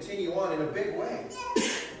going to continue on in a big way.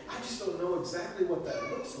 I just don't know exactly what that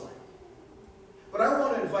looks like. But I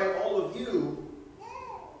want to invite all of you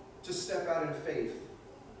to step out in faith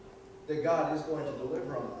that God is going to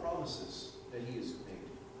deliver on the promises that he has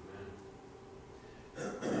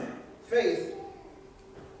made. Faith,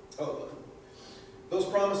 those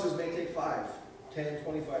promises may take 5, 10,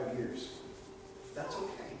 25 years. That's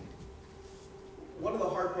okay. One of the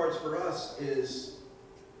hard parts for us is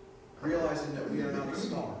realizing that we are not the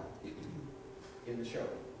star in the show.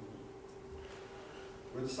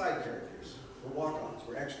 We're the side characters. We're walk-ons.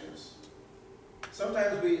 We're extras.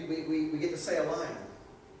 Sometimes we get to say a line,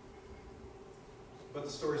 but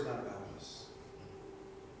the story's not about us.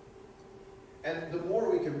 And the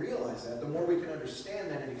more we can realize that, the more we can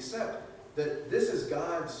understand that and accept that this is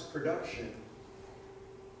God's production.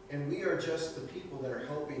 And we are just the people that are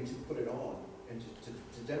helping to put it on and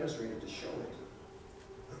to demonstrate it, to show it.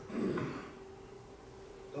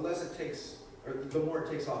 The less it takes, or the more it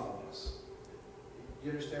takes off of us.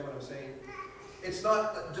 You understand what I'm saying? It's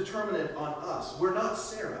not determinant on us. We're not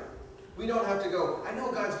Sarah. We don't have to go, I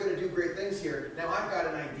know God's going to do great things here. Now I've got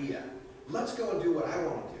an idea. Let's go and do what I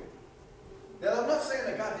want to do. Now, I'm not saying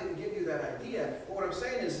that God didn't give you that idea, but what I'm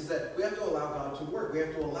saying is that we have to allow God to work. We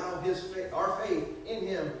have to allow our faith in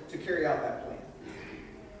Him to carry out that plan.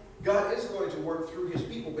 God is going to work through His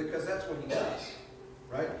people because that's what He does.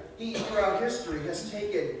 Right? He, throughout history, has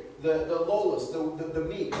taken the lowest, the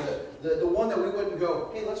meek, the one that we wouldn't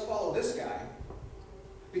go, hey, let's follow this guy.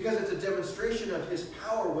 Because it's a demonstration of His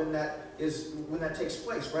power when that takes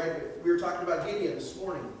place, right? We were talking about Gideon this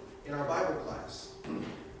morning in our Bible class.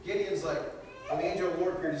 Gideon's like, when the angel of the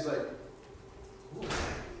Lord appeared, he's like,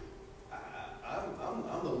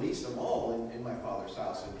 I'm the least of all in my father's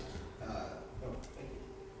house. And, oh, thank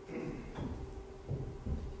you.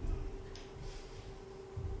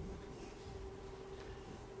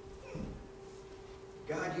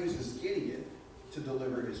 God uses Gideon to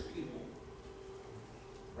deliver His people.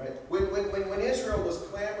 Right? When Israel was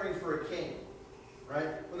clamoring for a king, right?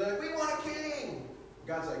 When they're like, we want a king!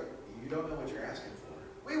 God's like, you don't know what you're asking for.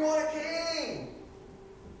 We want a king!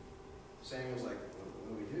 Samuel's like, what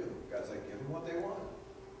do we do? God's like, give them what they want.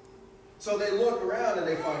 So they look around and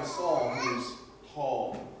they find Saul, who's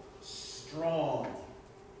tall, strong,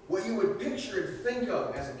 what you would picture and think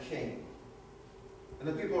of as a king. And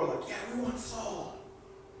the people are like, yeah, we want Saul.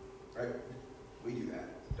 Right? We do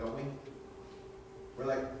that, don't we? We're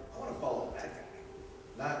like, I want to follow that guy,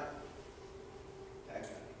 not that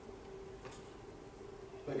guy.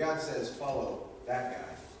 But God says, follow that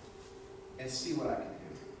guy and see what I can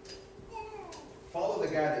do. Follow the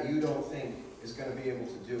guy that you don't think is going to be able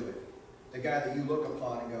to do it. The guy that you look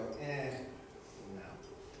upon and go, no.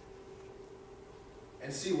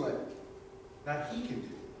 And see what, not he can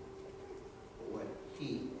do, but what he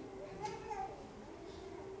can do.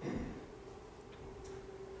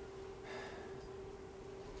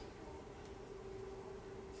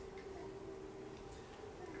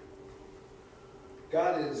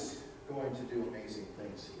 God is going to do amazing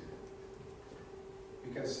things here.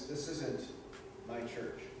 Because this isn't my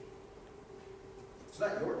church. It's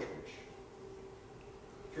not your church.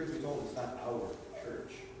 Truth be told, it's not our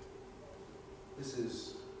church. This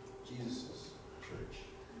is Jesus' church.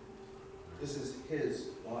 This is His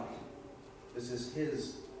body. This is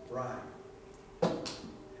His bride.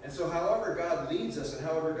 And so however God leads us and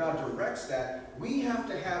however God directs that, we have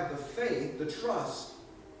to have the faith, the trust,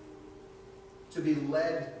 to be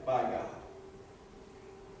led by God.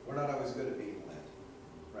 We're not always good at being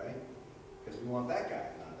led, right? Because we want that guy,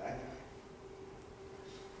 not that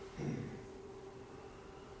guy.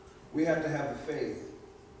 We have to have the faith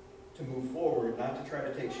to move forward, not to try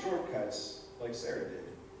to take shortcuts like Sarah did.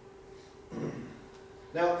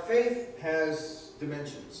 Now, faith has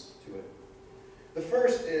dimensions to it. The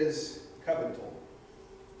first is covenantal.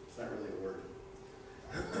 It's not really a word.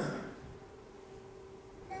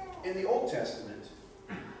 In the Old Testament,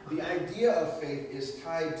 the idea of faith is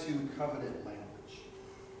tied to covenant language,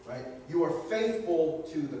 right? You are faithful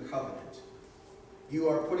to the covenant. You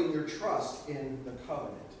are putting your trust in the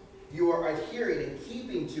covenant. You are adhering and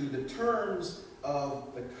keeping to the terms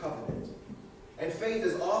of the covenant. And faith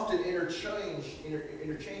is often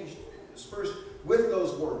interchanged, dispersed with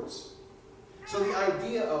those words. So the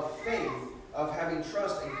idea of faith, of having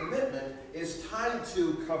trust and commitment, is tied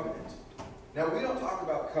to covenant. Now, we don't talk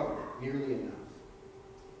about covenant nearly enough.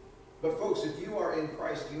 But folks, if you are in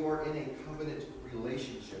Christ, you are in a covenant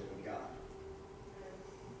relationship with God.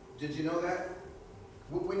 Did you know that?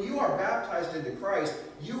 When you are baptized into Christ,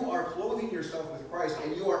 you are clothing yourself with Christ,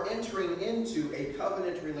 and you are entering into a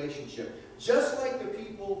covenant relationship, just like the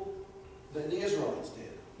people that the Israelites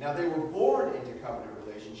did. Now, they were born into covenant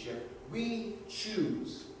relationship. We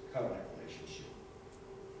choose covenant relationship.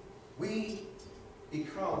 We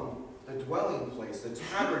become the dwelling place, the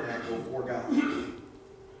tabernacle for God.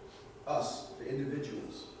 Us, the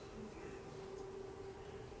individuals.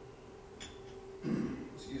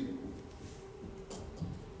 Excuse me.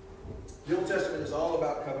 The Old Testament is all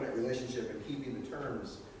about covenant relationship and keeping the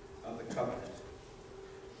terms of the covenant.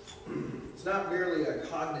 It's not merely a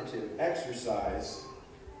cognitive exercise,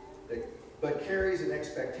 but carries an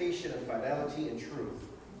expectation of fidelity and truth.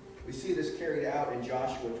 We see this carried out in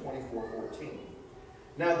Joshua 24:14.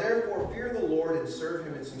 Now therefore fear the Lord and serve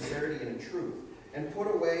Him in sincerity and in truth. and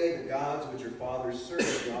put away the gods which your fathers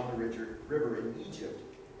served beyond the river in Egypt,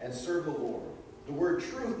 and serve the Lord. The word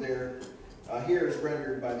truth there, here is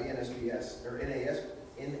rendered by the NASB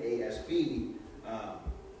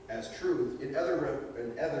as truth. In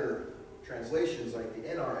other translations, like the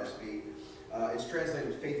NRSV, it's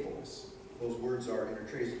translated faithfulness. Those words are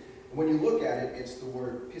intertraced. And when you look at it, it's the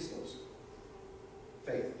word pistos,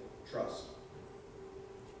 faith, trust.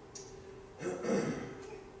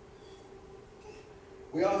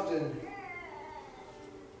 We often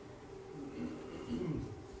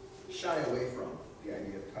shy away from the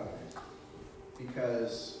idea of covenant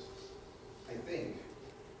because I think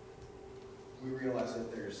we realize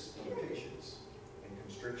that there's limitations and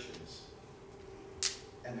constrictions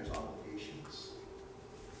and there's obligations.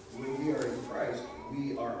 When we are in Christ,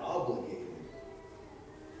 we are obligated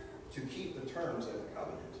to keep the terms of the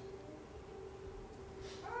covenant.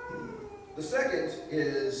 The second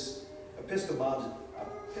is epistemological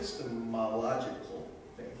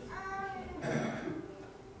faith.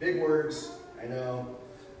 Big words, I know.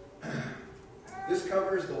 This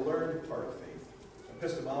covers the learned part of faith.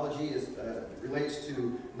 Epistemology relates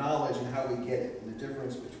to knowledge and how we get it, and the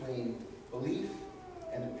difference between belief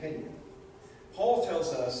and opinion. Paul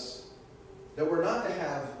tells us that we're not to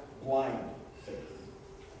have blind faith,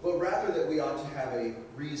 but rather that we ought to have a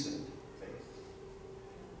reasoned faith.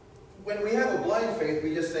 When we have a blind faith,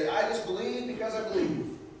 we just say, I just believe because I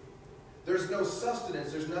believe. There's no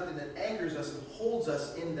sustenance, there's nothing that anchors us and holds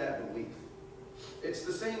us in that belief. It's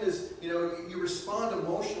the same as, you respond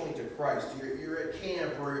emotionally to Christ. You're at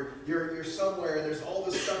camp or you're somewhere and there's all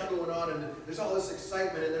this stuff going on and there's all this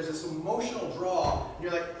excitement and there's this emotional draw. And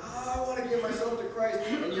you're like, I want to give myself to Christ.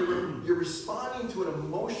 And you're responding to an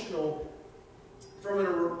emotional, from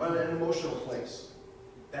an emotional place.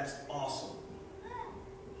 That's awesome.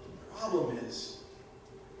 The problem is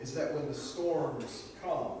that when the storms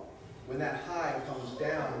come, when that high comes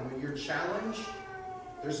down, and when you're challenged,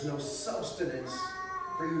 there's no substance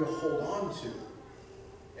for you to hold on to.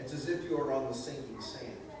 It's as if you are on the sinking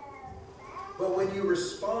sand. But when you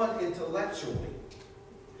respond intellectually,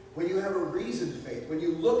 when you have a reasoned faith, when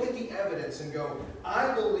you look at the evidence and go,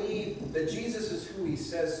 I believe that Jesus is who he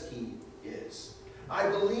says he is. I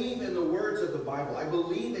believe in the words of the Bible. I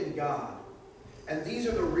believe in God. And these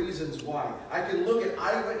are the reasons why. I can look at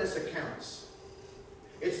eyewitness accounts.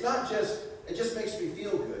 It's not just, it just makes me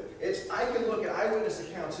feel good. I can look at eyewitness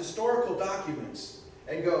accounts, historical documents,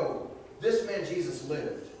 and go, this man Jesus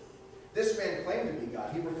lived. This man claimed to be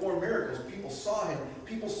God. He performed miracles. People saw him.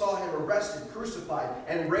 People saw him arrested, crucified,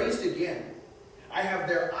 and raised again. I have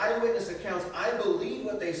their eyewitness accounts. I believe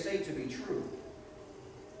what they say to be true.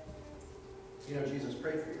 Jesus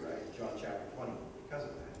prayed for you, right? John chapter 20, because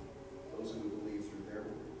of that. Those who would believe through their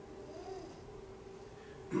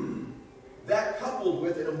word. That coupled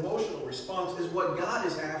with an emotional response is what God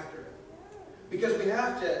is after. Because we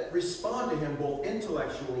have to respond to him both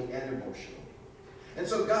intellectually and emotionally. And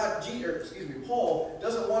so Paul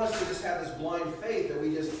doesn't want us to just have this blind faith that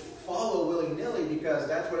we just follow willy-nilly because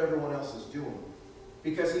that's what everyone else is doing.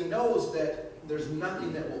 Because he knows that there's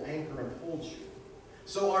nothing that will anchor and hold you.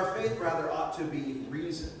 So our faith rather ought to be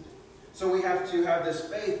reasoned. So we have to have this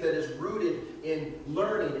faith that is rooted in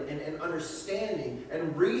learning and understanding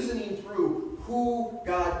and reasoning through who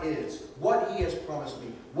God is, what he has promised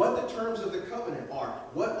me, what the terms of the covenant are,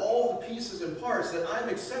 what all the pieces and parts that I'm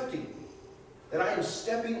accepting, that I am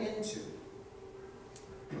stepping into.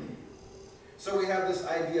 So we have this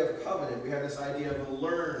idea of covenant. We have this idea of a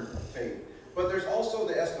learned faith. But there's also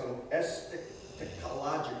the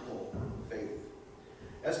eschatological faith.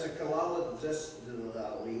 Eschatology.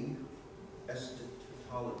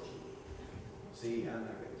 See, I'm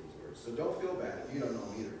not going to use words. So don't feel bad if you don't know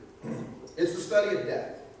them either. It's the study of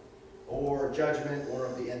death, or judgment, or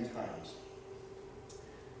of the end times.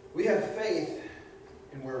 We have faith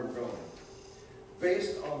in where we're going,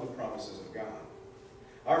 based on the promises of God.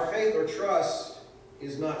 Our faith or trust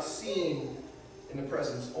is not seen in the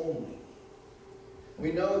presence only.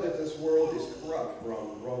 We know that this world is corrupt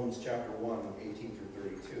from Romans chapter 1, 18 through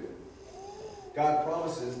 32. God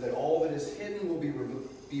promises that all that is hidden will be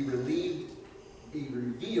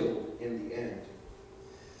revealed in the end.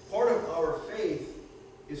 Part of our faith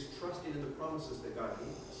is trusting in the promises that God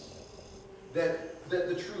gave us. That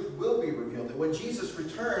the truth will be revealed. That when Jesus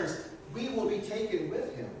returns, we will be taken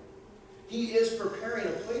with him. He is preparing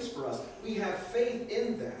a place for us. We have faith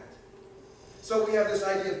in that. So we have this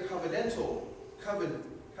idea of covenant.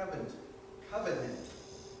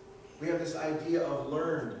 We have this idea of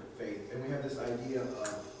learned faith, and we have this idea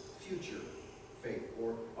of future faith,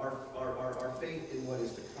 or our faith in what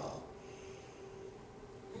is to come.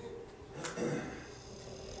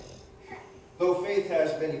 Though faith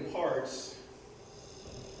has many parts,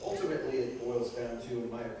 ultimately it boils down to,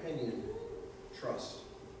 in my opinion, trust.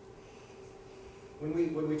 When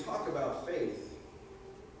we talk about faith,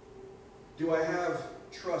 do I have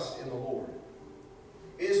trust in the Lord?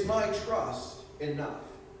 Is my trust enough?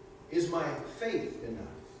 Is my faith enough?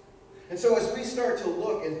 And so as we start to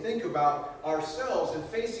look and think about ourselves and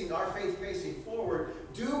facing our faith facing forward,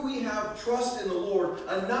 do we have trust in the Lord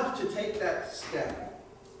enough to take that step?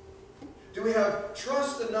 Do we have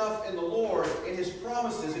trust enough in the Lord, in His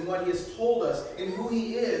promises, in what He has told us, in who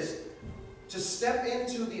He is, to step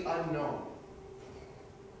into the unknown?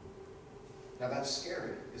 Now that's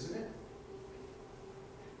scary, isn't it?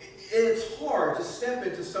 It's hard to step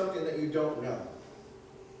into something that you don't know.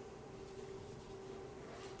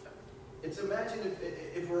 It's imagine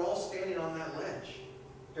if we're all standing on that ledge.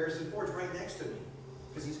 Harrison Ford's right next to me,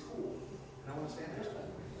 because he's cool, and I want to stand next to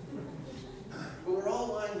him. But we're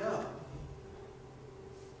all lined up.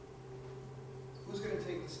 Who's going to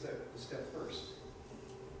take the step first?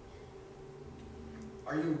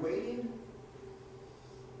 Are you waiting?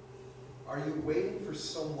 Are you waiting for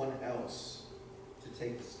someone else to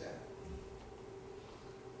take the step?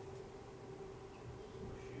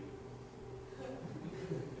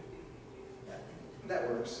 That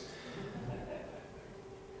works.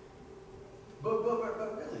 But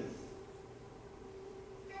really,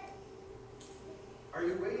 are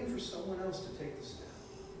you waiting for someone else to take the step?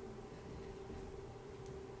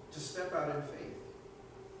 To step out in faith?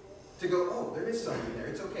 To go, oh, there is something there.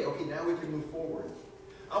 It's okay. Okay, now we can move forward.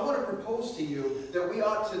 I want to propose to you that we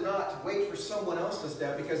ought to not wait for someone else to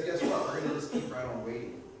step, because guess what? We're going to just keep right on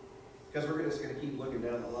waiting. Because we're just going to keep looking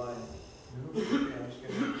down the line.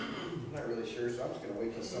 I'm not really sure, so I'm just going to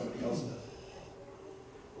wait till somebody else does.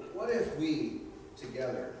 But what if we,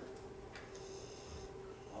 together,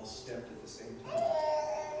 all stepped at the same time?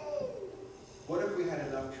 What if we had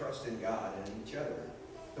enough trust in God and in each other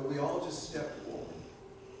that we all just stepped forward?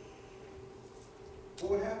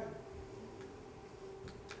 What would happen?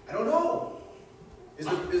 I don't know. Is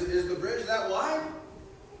the bridge that wide?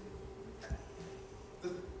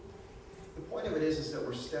 The point of it is that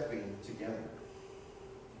we're stepping together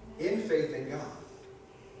in faith in God.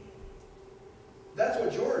 That's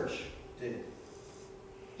what George did.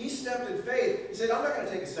 He stepped in faith. He said, I'm not going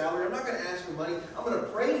to take a salary. I'm not going to ask for money. I'm going to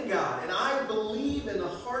pray to God. And I believe in the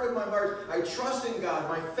heart of my heart. I trust in God.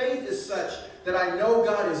 My faith is such that I know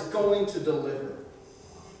God is going to deliver.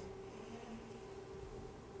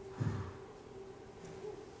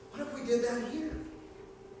 What if we did that here?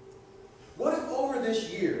 What if over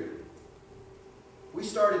this year we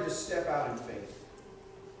started to step out in faith?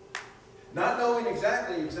 Not knowing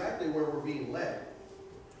exactly where we're being led.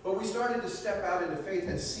 But we started to step out into faith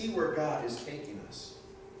and see where God is taking us.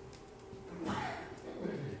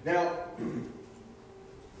 Now,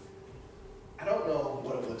 I don't know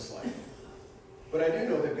what it looks like. But I do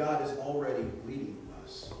know that God is already leading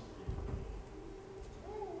us.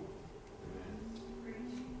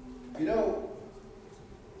 You know,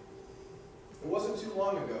 it wasn't too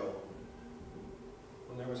long ago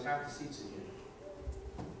when there was half the seats in here.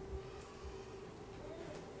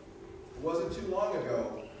 It wasn't too long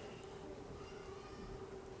ago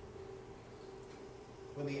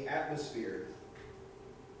when the atmosphere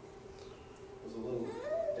was a little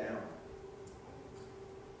down.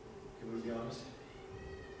 Can we be honest?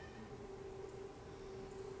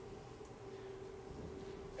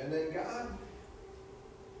 And then God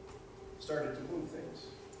started to move things.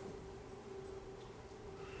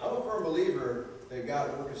 I'm a firm believer that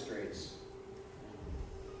God orchestrates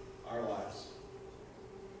our lives.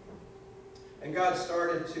 And God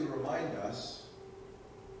started to remind us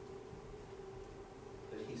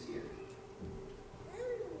that He's here.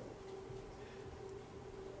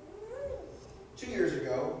 2 years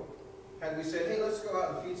ago, had we said, hey, let's go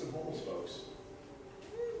out and feed some homeless folks,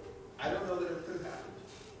 I don't know that it could have happened.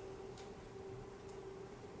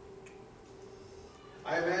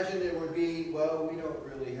 I imagine it would be, well, we don't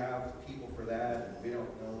really have people for that, and we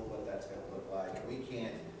don't know what that's going to look like, and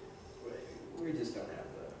we just don't have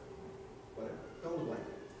the, whatever, fill the blank.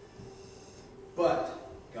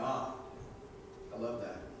 But God, I love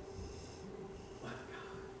that. But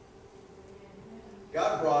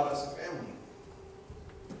God brought us a family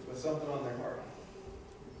with something on their heart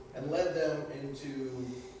and led them into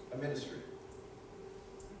a ministry.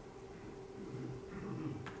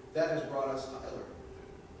 That has brought us Tyler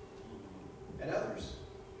and others.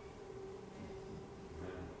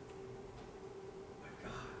 My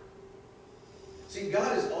God. See,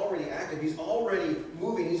 God is already active. He's already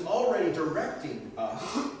moving. He's already directing us.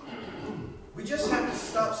 We just have to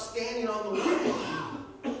stop standing on the line.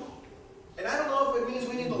 And I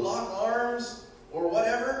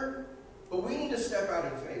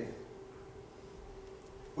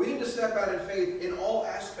step out in faith in all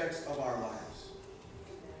aspects of our lives.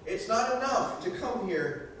 It's not enough to come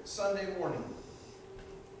here Sunday morning.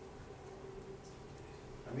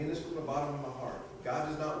 I mean this from the bottom of my heart. God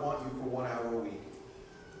does not want you for 1 hour a week.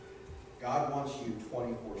 God wants you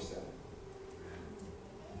 24/7.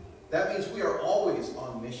 That means we are always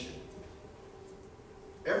on mission.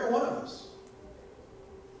 Every one of us.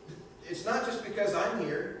 It's not just because I'm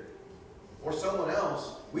here or someone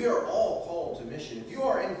else. We are all called to mission. If you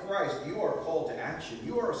are in Christ, you are called to action.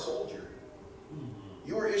 You are a soldier.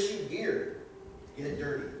 You are issued gear. Get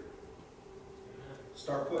dirty.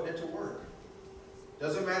 Start putting it to work.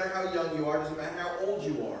 Doesn't matter how young you are. Doesn't matter how old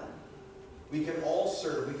you are. We can all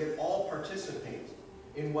serve. We can all participate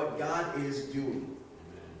in what God is doing.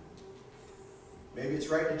 Maybe it's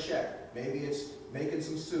writing a check. Maybe it's making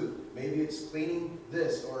some soup. Maybe it's cleaning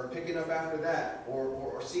this or picking up after that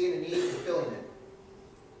or seeing a need and filling it.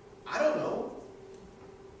 I don't know.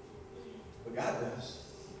 But God does.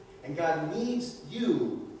 And God needs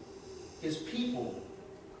you, His people,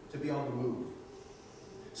 to be on the move.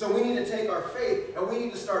 So we need to take our faith and we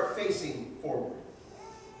need to start facing forward.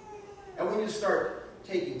 And we need to start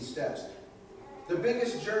taking steps. The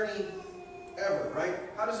biggest journey ever, right?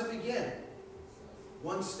 How does it begin?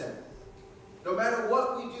 One step. No matter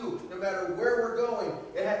what we do, no matter where we're going,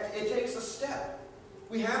 it takes a step.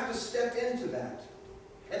 We have to step into that.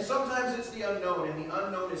 And sometimes it's the unknown, and the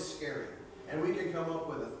unknown is scary. And we can come up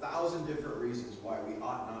with 1,000 different reasons why we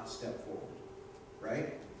ought not step forward.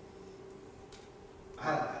 Right? I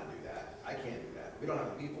don't know how to do that. I can't do that. We don't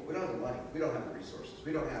have the people. We don't have the money. We don't have the resources.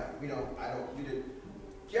 Do you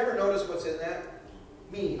ever notice what's in that?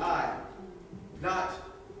 Me, I, not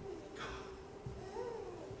God.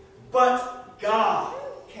 But God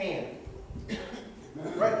can.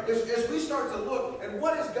 Right? As we start to look, and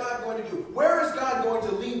what is God going to do? Where is God going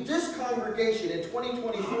to lead this congregation in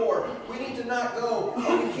 2024? We need to not go,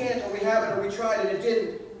 oh, we can't, or we haven't, or we tried and it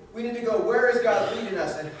didn't. We need to go, where is God leading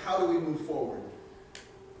us, and how do we move forward?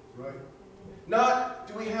 Right? Not,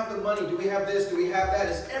 do we have the money? Do we have this? Do we have that?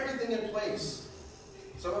 Is everything in place?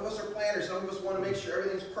 Some of us are planners. Some of us want to make sure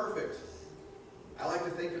everything's perfect. I like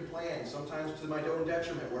to think and plan, sometimes to my own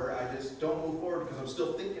detriment, where I just don't move forward because I'm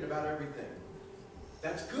still thinking about everything.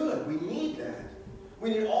 That's good. We need that. We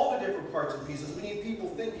need all the different parts and pieces. We need people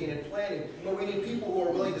thinking and planning, but we need people who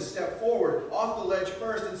are willing to step forward off the ledge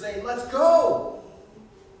first and say, let's go!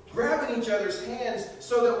 Grabbing each other's hands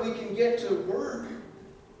so that we can get to work.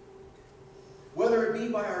 Whether it be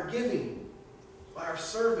by our giving, by our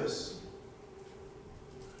service,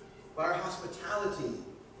 by our hospitality,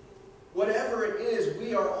 whatever it is,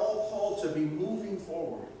 we are all called to be moving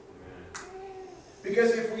forward.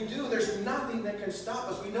 Because if we do, there's nothing that can stop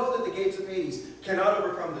us. We know that the gates of Hades cannot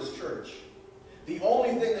overcome this church. The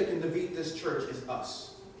only thing that can defeat this church is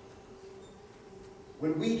us.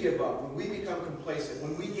 When we give up, when we become complacent,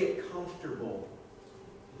 when we get comfortable,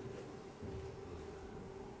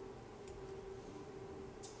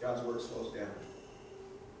 God's work slows down.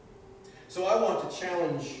 So I want to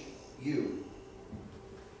challenge you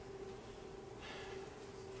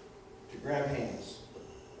to grab hands,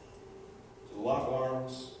 to lock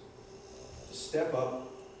arms, to step up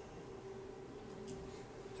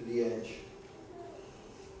to the edge,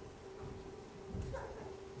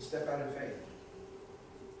 and step out in faith.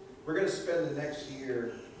 We're going to spend the next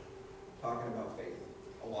year talking about faith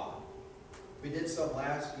a lot. We did some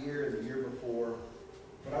last year and the year before,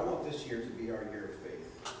 but I want this year to be our year of faith.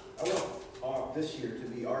 I want this year to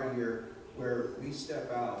be our year where we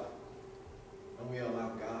step out and we allow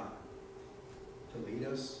God to lead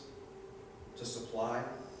us, to supply.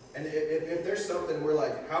 And if there's something we're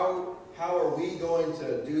like, how are we going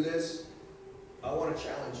to do this? I want to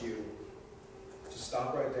challenge you to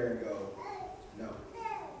stop right there and go, no.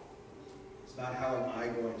 It's not how am I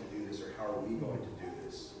going to do this or how are we going to do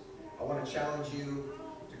this. I want to challenge you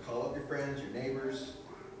to call up your friends, your neighbors,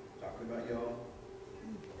 talking about y'all,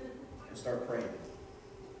 and start praying.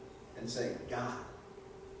 And say, God,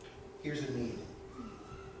 here's a need.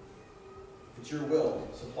 If it's your will,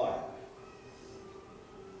 supply it.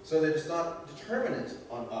 So that it's not determinant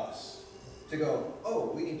on us to go,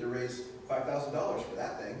 oh, we need to raise $5,000 for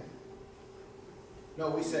that thing. No,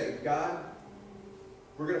 we say, God,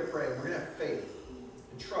 we're going to pray. We're going to have faith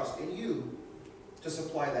and trust in you to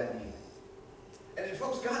supply that need. And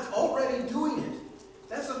folks, God's already doing it.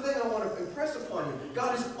 That's the thing I want to impress upon you.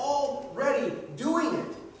 God is already doing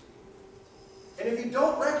it. And if you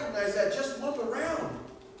don't recognize that, just look around.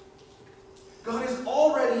 God is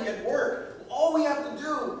already at work. All we have to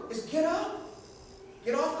do is get up.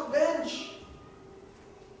 Get off the bench.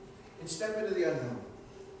 And step into the unknown.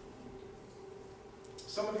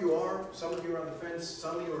 Some of you are. Some of you are on the fence.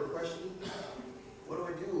 Some of you are questioning, what do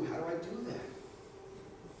I do? How do I do that?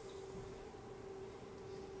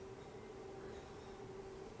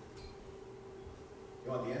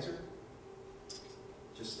 You want the answer?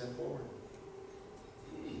 Just step forward.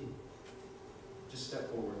 Just step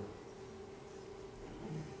forward.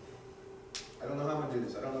 I don't know how I'm going to do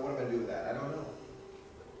this. I don't know what I'm going to do with that. I don't know.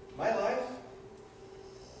 My life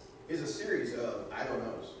is a series of I don't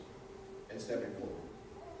knows and stepping forward.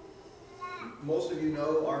 Most of you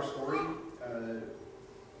know our story.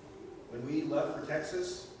 When we left for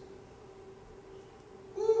Texas,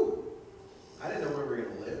 I didn't know where we were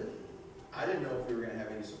going to live. I didn't know if we were going to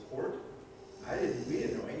have any support. We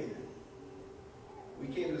didn't know anything. We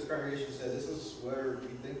came to this congregation and said, this is where we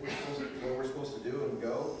think we're supposed to do and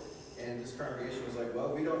go. And this congregation was like, well,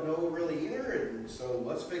 we don't know really either, and so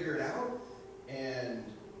let's figure it out. And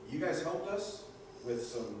you guys helped us with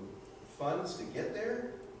some funds to get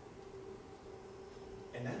there.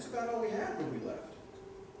 And that's about all we had when we left.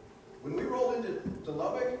 When we rolled into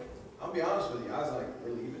Lubbock, I'll be honest with you, I was like,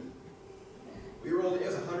 we're leaving. We rolled in, it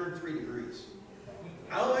was 103 degrees.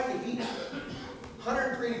 I don't like the heat.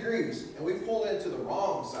 103 degrees, and we pulled into the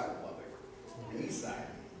wrong side of Lubbock, the east side.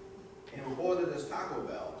 And we pulled into this Taco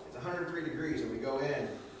Bell. It's 103 degrees, and we go in,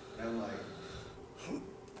 and I'm like,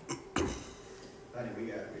 honey, we're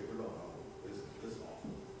going home. This is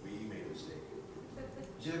awful. We made a mistake.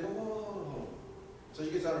 She's like, whoa. So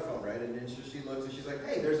she gets on her phone, right? And then she looks, and she's like,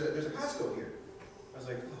 hey, there's a Costco here. I was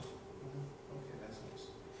like, oh, okay, that's nice.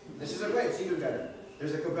 And then she's like, wait, it's even better.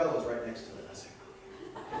 There's a Cabela's right next to it. I was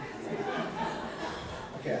like,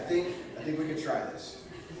 okay, I think we could try this,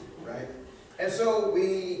 right? And so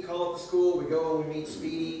we call up the school, we go and we meet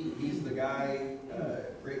Speedy. He's the guy,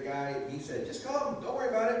 great guy. He said, just come, don't worry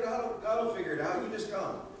about it. God will figure it out. You just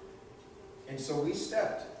come. And so we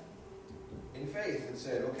stepped in faith and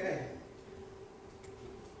said, okay.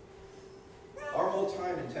 Our whole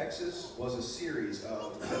time in Texas was a series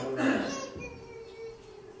of, I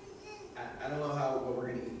don't know what we're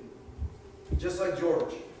going to eat. Just like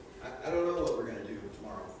George. I don't know what we're going to do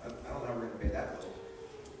tomorrow. I don't know how we're going to pay that bill.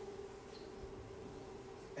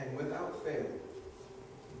 And without fail,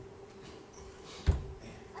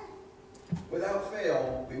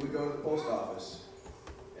 we would go to the post office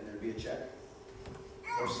and there'd be a check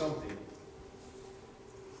or something.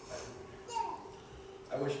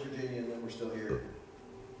 I wish Virginia and Lynn were still here,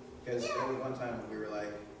 because there was one time when we were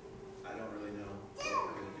like, I don't really know what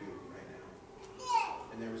we're going to do right now.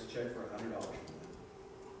 And there was a check for $100 from them.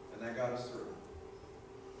 And that got us through.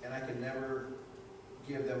 And I can never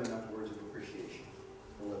give them enough words of appreciation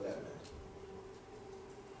for what that meant.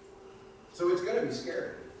 So it's going to be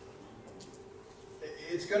scary.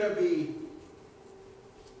 It's going to be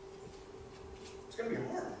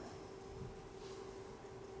hard.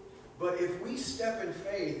 But if we step in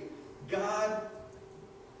faith, God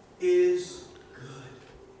is good.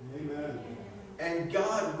 Amen. And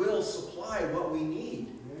God will supply what we need.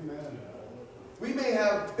 Amen. We may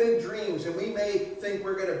have big dreams, and we may think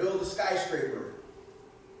we're going to build a skyscraper.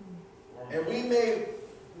 And we may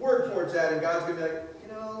work towards that, and God's going to be like,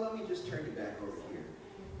 let me just turn you back over here.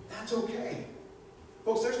 That's okay.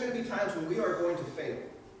 Folks, there's going to be times when we are going to fail.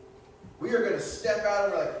 We are going to step out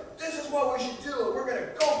and we're like, this is what we should do, and we're going to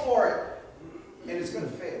go for it. And it's going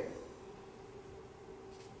to fail.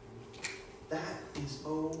 That is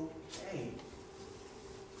okay.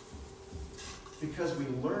 Because we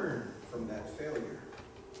learn from that failure.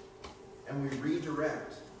 And we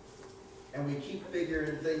redirect. And we keep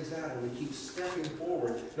figuring things out, and we keep stepping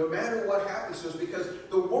forward, no matter what happens to us, because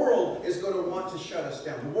the world is going to want to shut us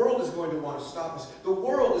down. The world is going to want to stop us. The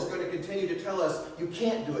world is going to continue to tell us, you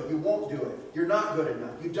can't do it, you won't do it, you're not good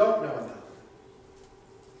enough, you don't know enough.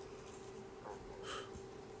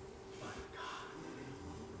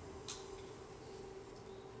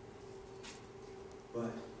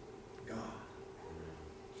 But God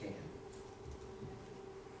can.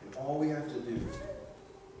 And all we have to do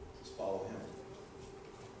is follow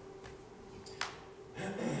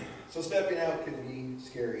Him. So stepping out can be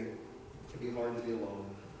scary. It can be hard to be alone.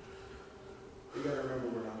 We've got to remember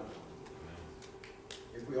we're not alone.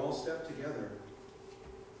 If we all step together,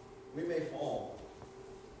 we may fall,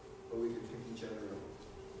 but we can pick each other up.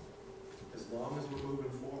 As long as we're moving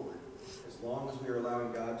forward, as long as we are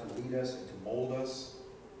allowing God to lead us and to mold us,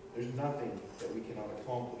 there's nothing that we cannot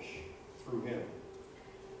accomplish through Him.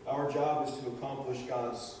 Our job is to accomplish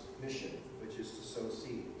God's mission, which is to sow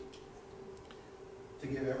seed. To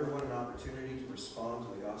give everyone an opportunity to respond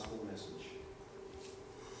to the gospel message.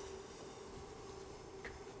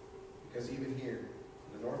 Because even here,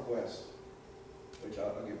 in the Northwest, which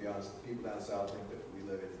I'll be honest, the people down south think that we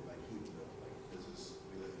live in like Heatonville.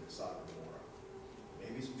 Sodom and Gomorrah.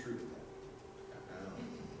 Maybe some truth in that. I don't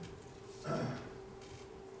know.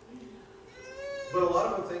 But a lot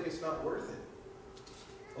of them think it's not worth it.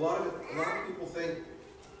 A lot of people think,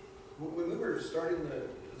 when we were starting the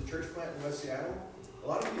church plant in West Seattle, a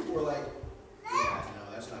lot of people were like, yeah,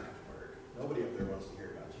 no, that's not going to work. Nobody up there wants to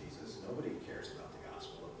hear about Jesus. Nobody cares about the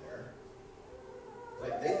gospel up there.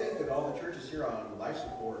 Like, they think that all the churches here are on life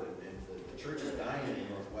support and the church is dying in the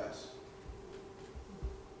Northwest.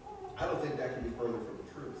 I don't think that can be further from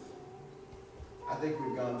the truth. I think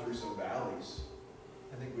we've gone through some valleys.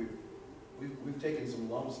 I think we've taken some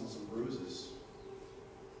lumps and some bruises.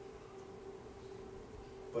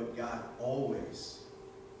 But God always,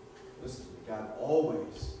 listen, God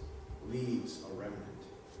always leaves a remnant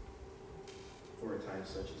for a time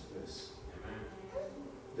such as this.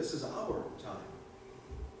 This is our time.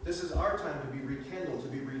 This is our time to be rekindled, to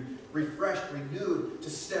be refreshed, renewed, to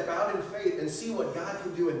step out in faith and see what God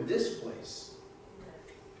can do in this place.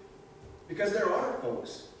 Because there are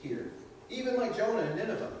folks here, even like Jonah and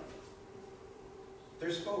Nineveh.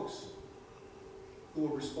 There's folks who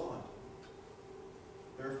will respond.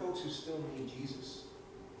 There are folks who still need Jesus.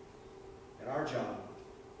 And our job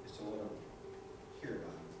is to let them hear about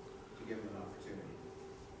him, to give them an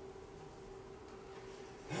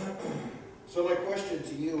opportunity. So my question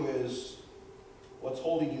to you is, what's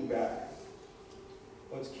holding you back?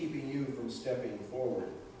 What's keeping you from stepping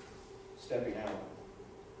forward, stepping out?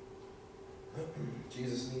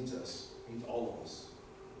 Jesus needs us. He needs all of us.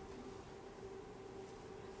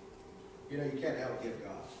 You know, you can't outgive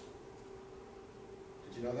God.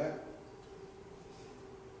 Did you know that?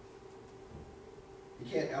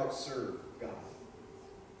 You can't outserve God.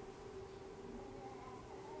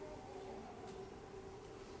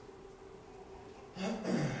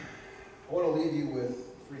 I want to leave you with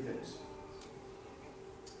 3 things.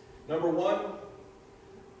 Number 1,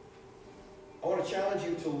 I want to challenge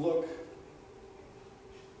you to look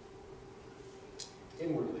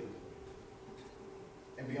inwardly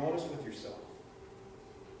and be honest with yourself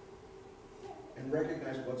and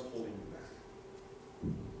recognize what's holding you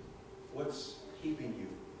back. What's keeping you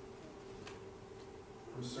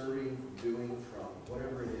from serving, from doing, from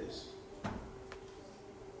whatever it is.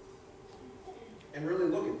 And really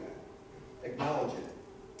look at that. Acknowledge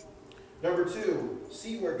it. Number 2,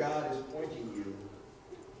 see where God is pointing you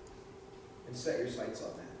and set your sights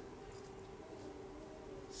on that.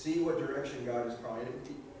 See what direction God is calling.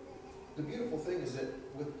 The beautiful thing is that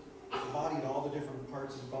with the body and all the different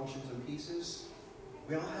parts and functions and pieces,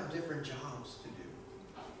 we all have different jobs to do.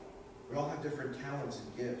 We all have different talents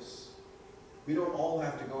and gifts. We don't all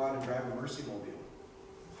have to go out and drive a Mercy Mobile.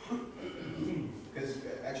 Because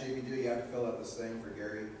actually, if you do, you have to fill out this thing for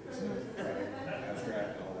Gary. It's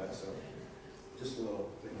abstract and all that. So just a little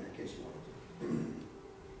thing there in case you wanted to.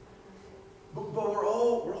 But we're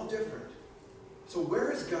all different. So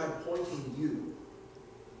where is God pointing you?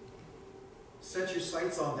 Set your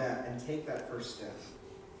sights on that and take that first step.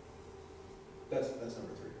 That's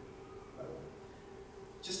number 3, by the way.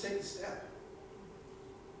 Just take the step.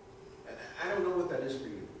 I don't know what that is for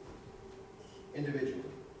you. Individually.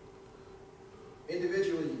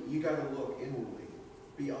 Individually, you got to look inwardly.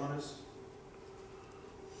 Be honest.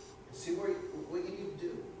 And see what you need to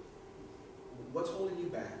do. What's holding you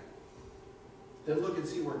back? Then look and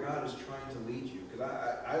see where God is trying to lead you. Because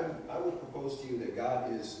I will propose to you that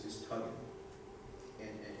God is tugging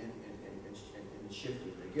and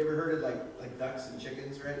shifting. Have you ever heard it like ducks and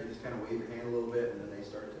chickens, right? You just kind of wave your hand a little bit and then they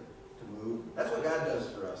start to move. That's what God does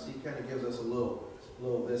for us. He kind of gives us a little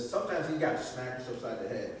this. Sometimes He got smacked us upside the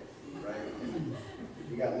head, right? If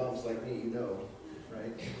you got lumps like me, you know,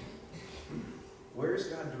 right? Where is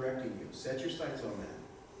God directing you? Set your sights on that.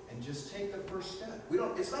 And just take the first step.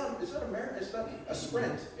 It's not a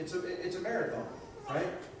sprint. It's a marathon, right?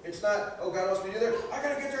 It's not, oh, God wants me to do that. I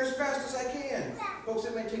gotta get there as fast as I can. Folks,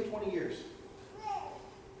 it may take 20 years.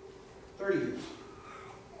 30 years.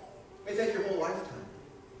 It may take your whole lifetime.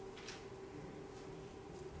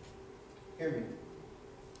 Hear me.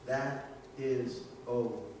 That is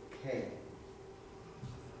okay.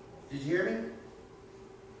 Did you hear me?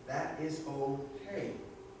 That is okay.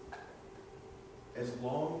 As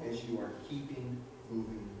long as you are keeping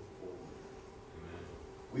moving forward. Amen.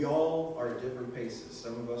 We all are at different paces.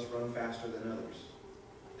 Some of us run faster than others.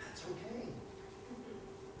 That's okay.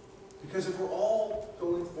 Because if we're all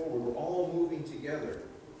going forward, we're all moving together,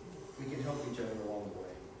 we can help each other along the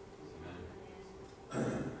way.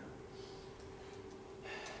 Amen.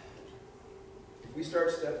 If we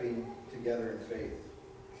start stepping together in faith,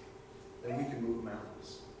 then we can move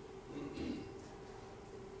mountains.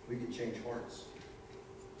 We can change hearts.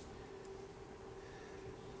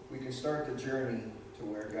 we can start the journey to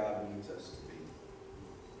where God needs us to be.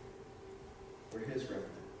 We're His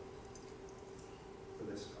remnant for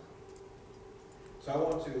this time. So I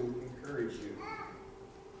want to encourage you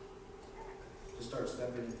to start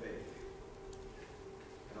stepping in faith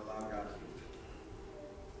and allow God to use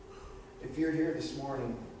you. If you're here this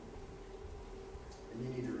morning and you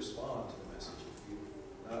need to respond to the message, if you've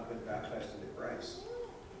not been baptized into Christ,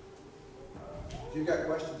 if you've got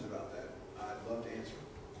questions about that, I'd love to answer them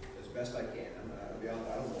as best I can. I'll be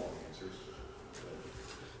honest, I don't know all the answers. But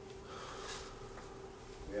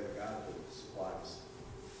we have a God that supplies.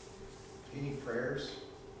 If you need prayers,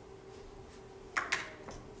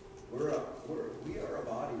 we are a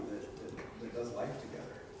body that does life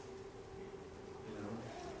together. You know,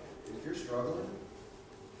 if you're struggling,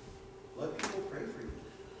 let people pray for you.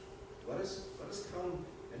 Let us come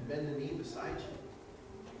and bend the knee beside you.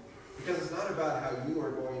 Because it's not about how you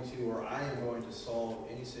are going to or I am going to solve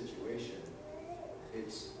any situation.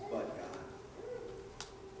 It's but God.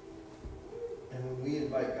 And when we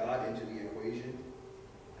invite God into the equation,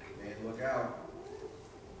 man, look out.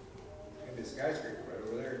 There's going to be a skyscraper right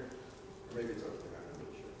over there. Or maybe it's over there. I'm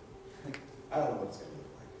not sure. I don't know what it's going to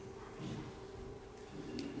look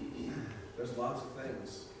like. There's lots of things.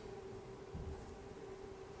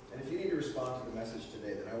 And if you need to respond to the message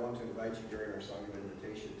today, then I want to invite you during our song of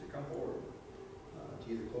invitation to come forward.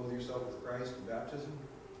 To either clothe yourself with Christ in baptism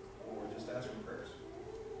or just ask for prayers.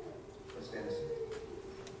 Let's stand and sing.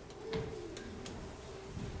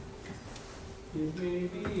 It may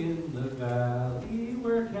be in the valley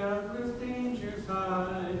where countless dangers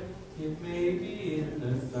hide. It may be in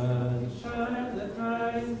the sunshine that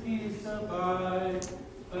kind peace abide.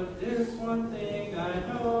 But this one thing I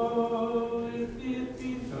know, if it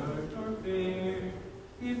be dark or fair,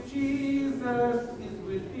 if Jesus is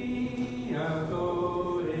with me, I'll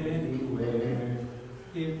go anywhere.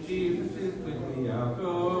 If Jesus is with me, I'll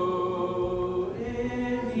go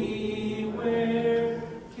anywhere.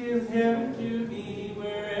 'Tis heaven to me,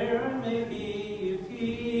 where'er I may be, if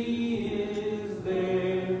He is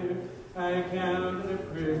there. I count it a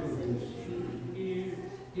privilege to hear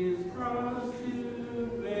His cross to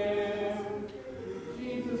bear.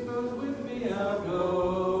 Jesus goes with me, I'll go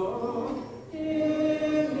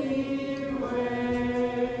anywhere.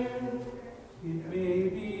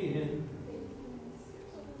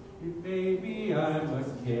 It may be I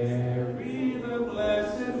must carry the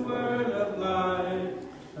blessed word of life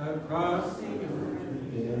across the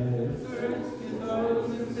deserts to those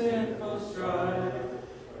in sinful strife.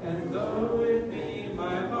 And though it be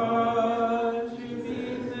my lot to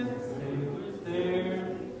meet the sailors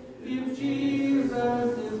there, if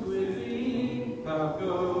Jesus is with me, I'll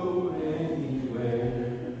go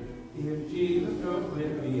anywhere. If Jesus goes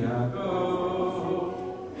with me, I'll go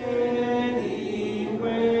anywhere.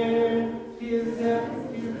 'Tis heaven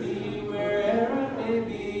to me, wherever I may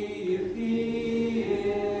be, if He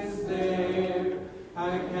is there.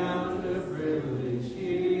 I count it a privilege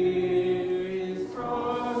here, His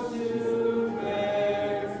cross to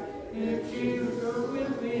bear. If Jesus goes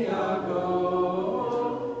with me, I'll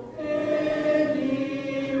go anywhere.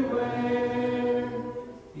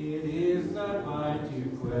 It is not mine to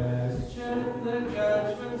question the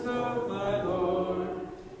judgments of my Lord.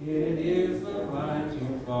 It is not mine to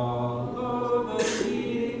follow the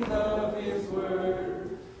leadings of His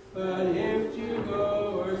word. But if to go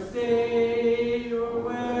or stay, or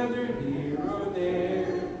whether here or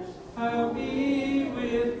there, I'll be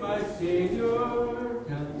with my Savior,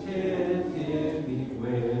 content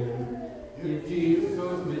anywhere. If Jesus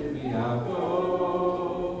goes with me, I'll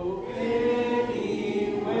go anywhere.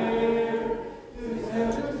 It's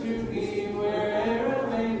heaven to me, wherever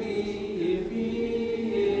I may be, if He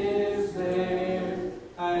is there.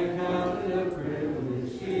 I count it a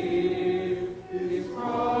privilege here, His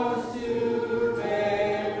cross to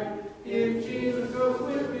bear. If Jesus goes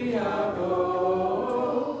with me, I'll go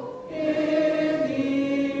anywhere.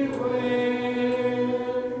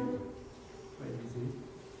 Wait, you see?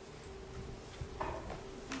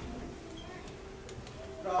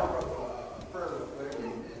 I'll a prayer real quick,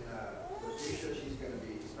 and for Keisha, she's going to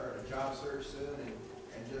be starting a job search soon,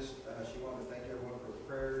 and just she wanted to thank everyone for the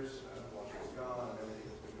prayers while she was gone and everything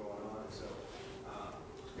that's been going on. And so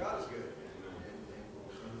God is good, and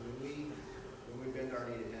when we bend our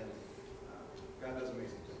knee to Him, God does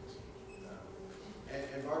amazing things.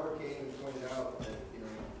 And Barbara came and pointed out that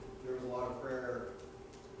there was a lot of prayer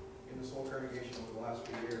in this whole congregation over the last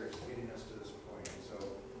few years getting us to this point. And so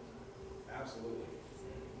absolutely.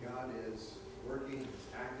 God is working, He's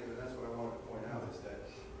active, and that's what I wanted to point out, is that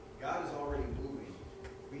God is already moving.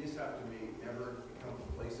 We just have to never become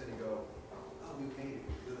complacent and go, oh, we've made it.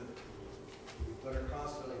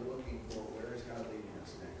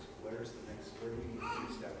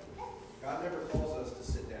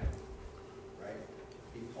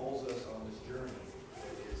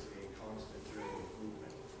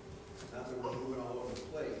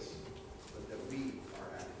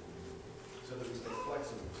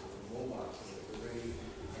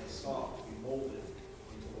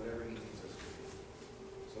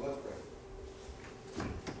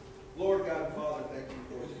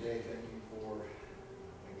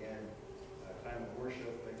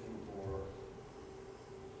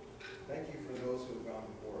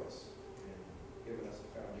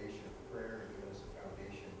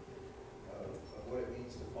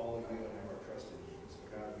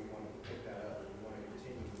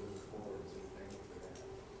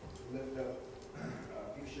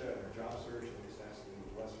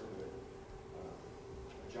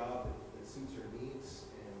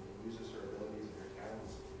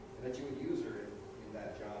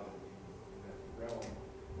 realm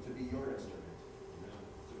to be your instrument,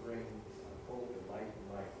 to bring hope and light and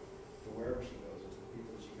life to wherever she goes and to the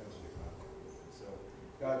people that she comes into contact with. And so,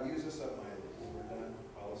 God, use us up mightily. When we're done,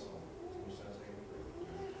 call us home. In your son's name we pray.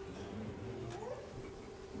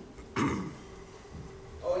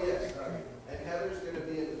 Oh, yes. And Heather's going to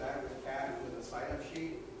be in the back with Kat with a sign-up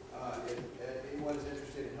sheet. If anyone is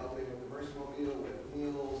interested in helping with the Mercy Mobile, with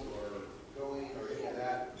meals or going or any of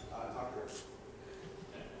that, talk to her.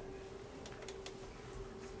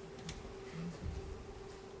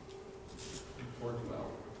 Or 12.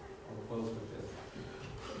 I'll close with this.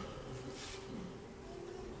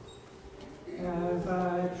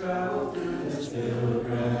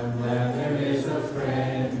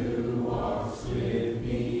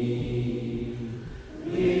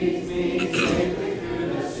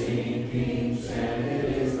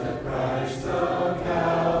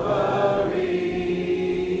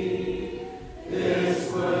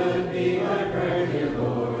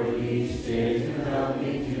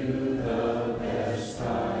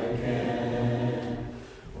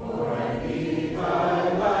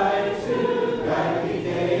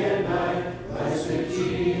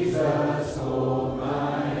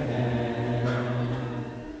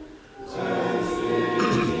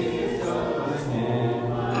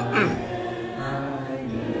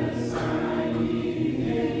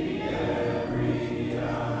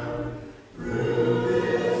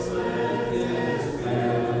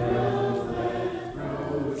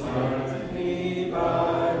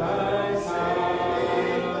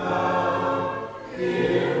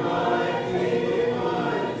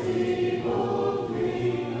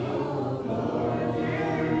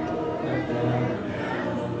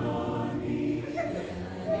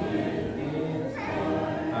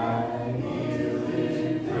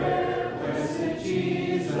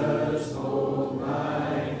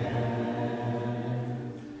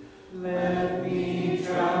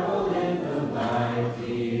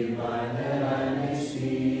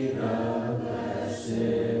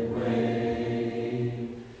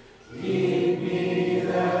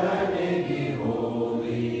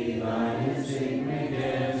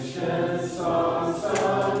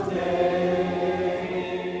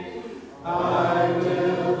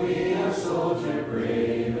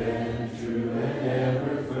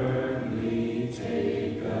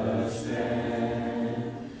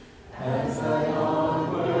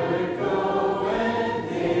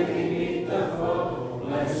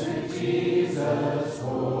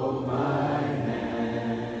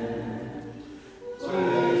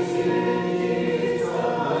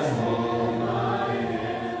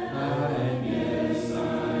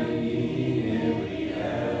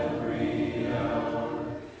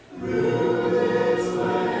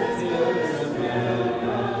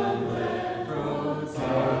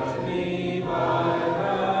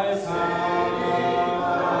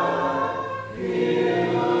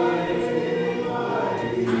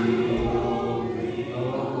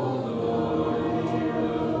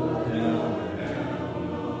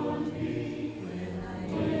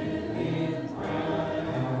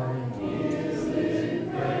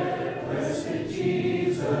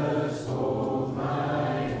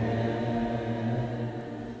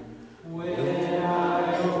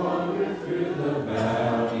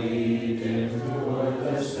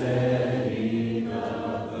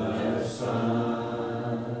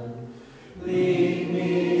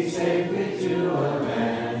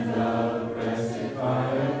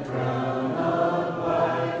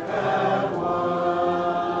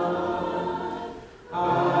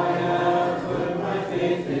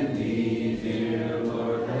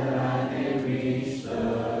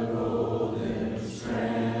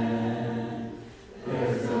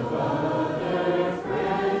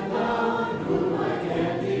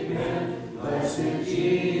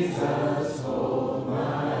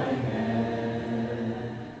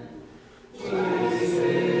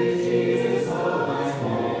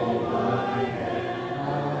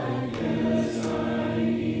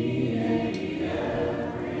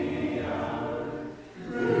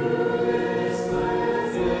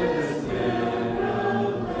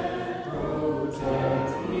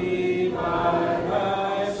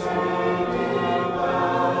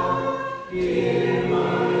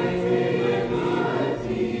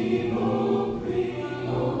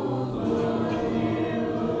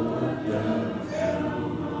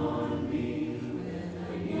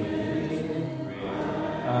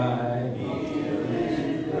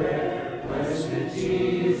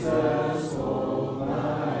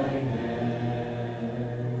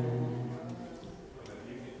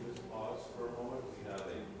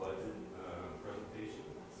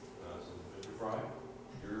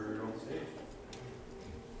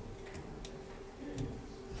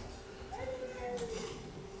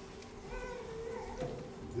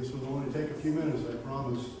 few minutes, I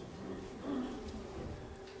promise.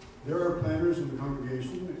 There are planners in the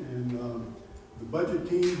congregation, and the budget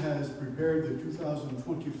team has prepared the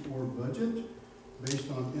 2024 budget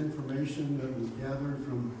based on information that was gathered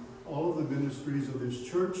from all of the ministries of this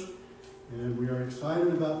church. And we are excited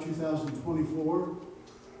about 2024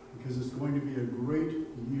 because it's going to be a great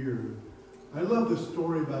year. I love the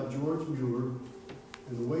story about George Mueller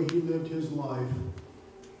and the way he lived his life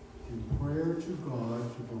in prayer to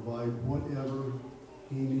God to provide whatever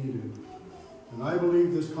he needed. And I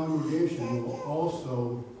believe this congregation will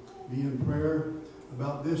also be in prayer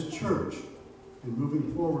about this church and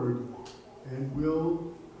moving forward, and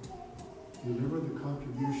will deliver the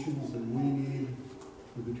contributions that we need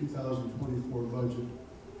for the 2024 budget.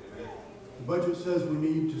 The budget says we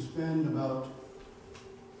need to spend about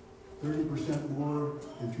 30% more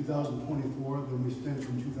in 2024 than we spent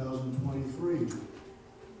in 2023.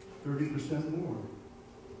 30% more.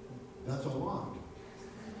 That's a lot.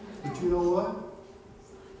 But you know what?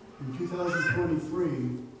 In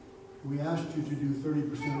 2023, we asked you to do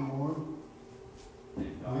 30% more. We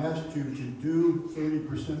asked you to do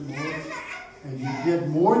 30% more, and you did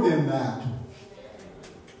more than that.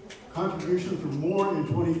 Contributions were more in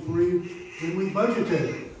 23 than we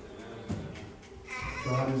budgeted.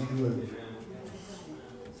 God is good.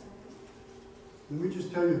 Let me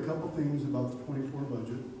just tell you a couple things about the 24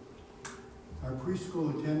 budget. Our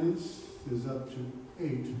preschool attendance is up to 8,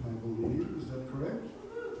 I believe. Is that correct?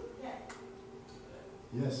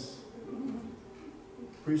 Yes.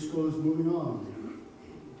 Preschool is moving on.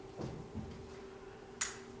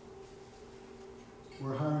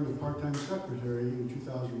 We're hiring a part-time secretary in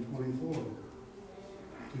 2024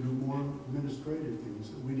 to do more administrative things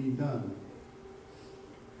that we need done.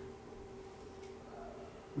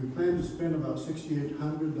 We plan to spend about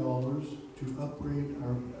 $6,800 to upgrade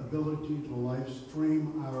our ability to live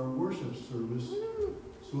stream our worship service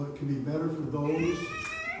so it can be better for those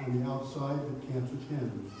on the outside that can't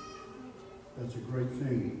attend. That's a great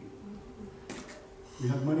thing. We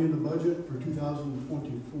have money in the budget for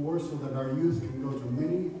 2024 so that our youth can go to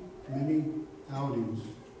many, many outings.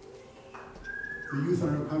 The youth in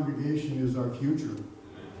our congregation is our future.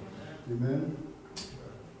 Amen?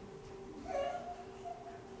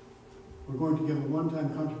 We're going to give a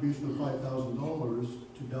one-time contribution of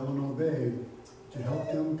 $5,000 to Delano Bay to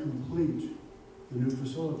help them complete the new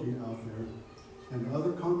facility out there. And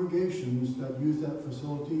other congregations that use that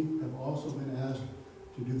facility have also been asked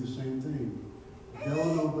to do the same thing.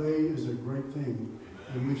 Delano Bay is a great thing,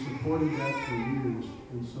 and we've supported that for years.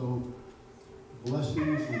 And so,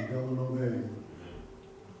 blessings in Delano Bay.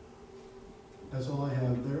 That's all I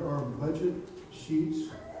have. There are budget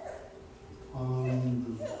sheets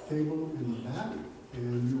on the table in the back,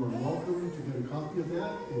 and you are welcome to get a copy of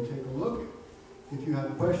that and take a look. If you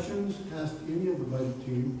have questions, ask any of the budget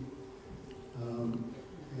team.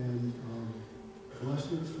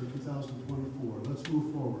 Blessings for 2024. Let's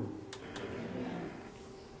move forward.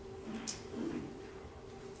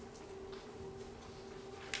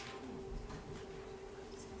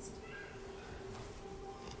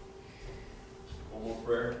 One more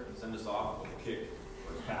prayer, send us off with a kick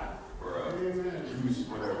or a pat or a goose,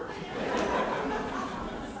 whatever.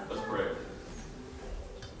 Let's pray.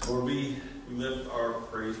 Lord, we lift our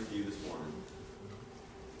praise to you this morning.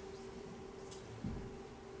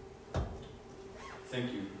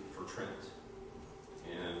 Thank you for Trent.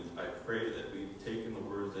 And I pray that we've taken the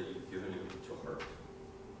words that you've given him to heart.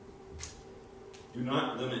 Do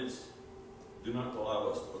not allow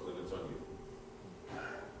us to put limits on you.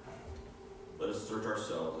 Let us search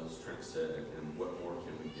ourselves, as Trent said, and what more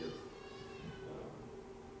can we give?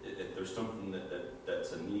 If there's something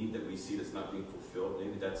that's a need that we see that's not being fulfilled,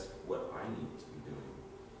 maybe that's what I need to be doing.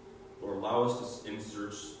 Or allow us to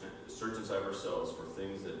search inside ourselves for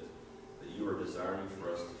things that you are desiring for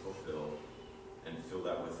us to fulfill, and fill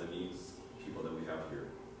that with the needs, people that we have here.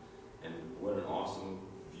 And what an awesome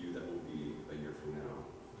view that will be a year from now.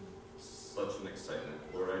 Such an excitement.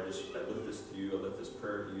 Lord, I lift this to you, I lift this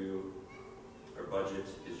prayer to you. Our budget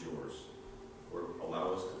is yours. Lord,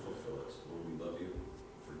 allow us to fulfill it. Lord, we love you.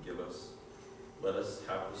 Forgive us. Let us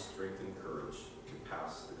have the strength and courage to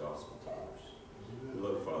pass the gospel to others. We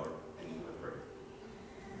love you, Father. In your name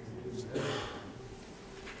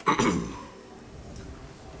I pray.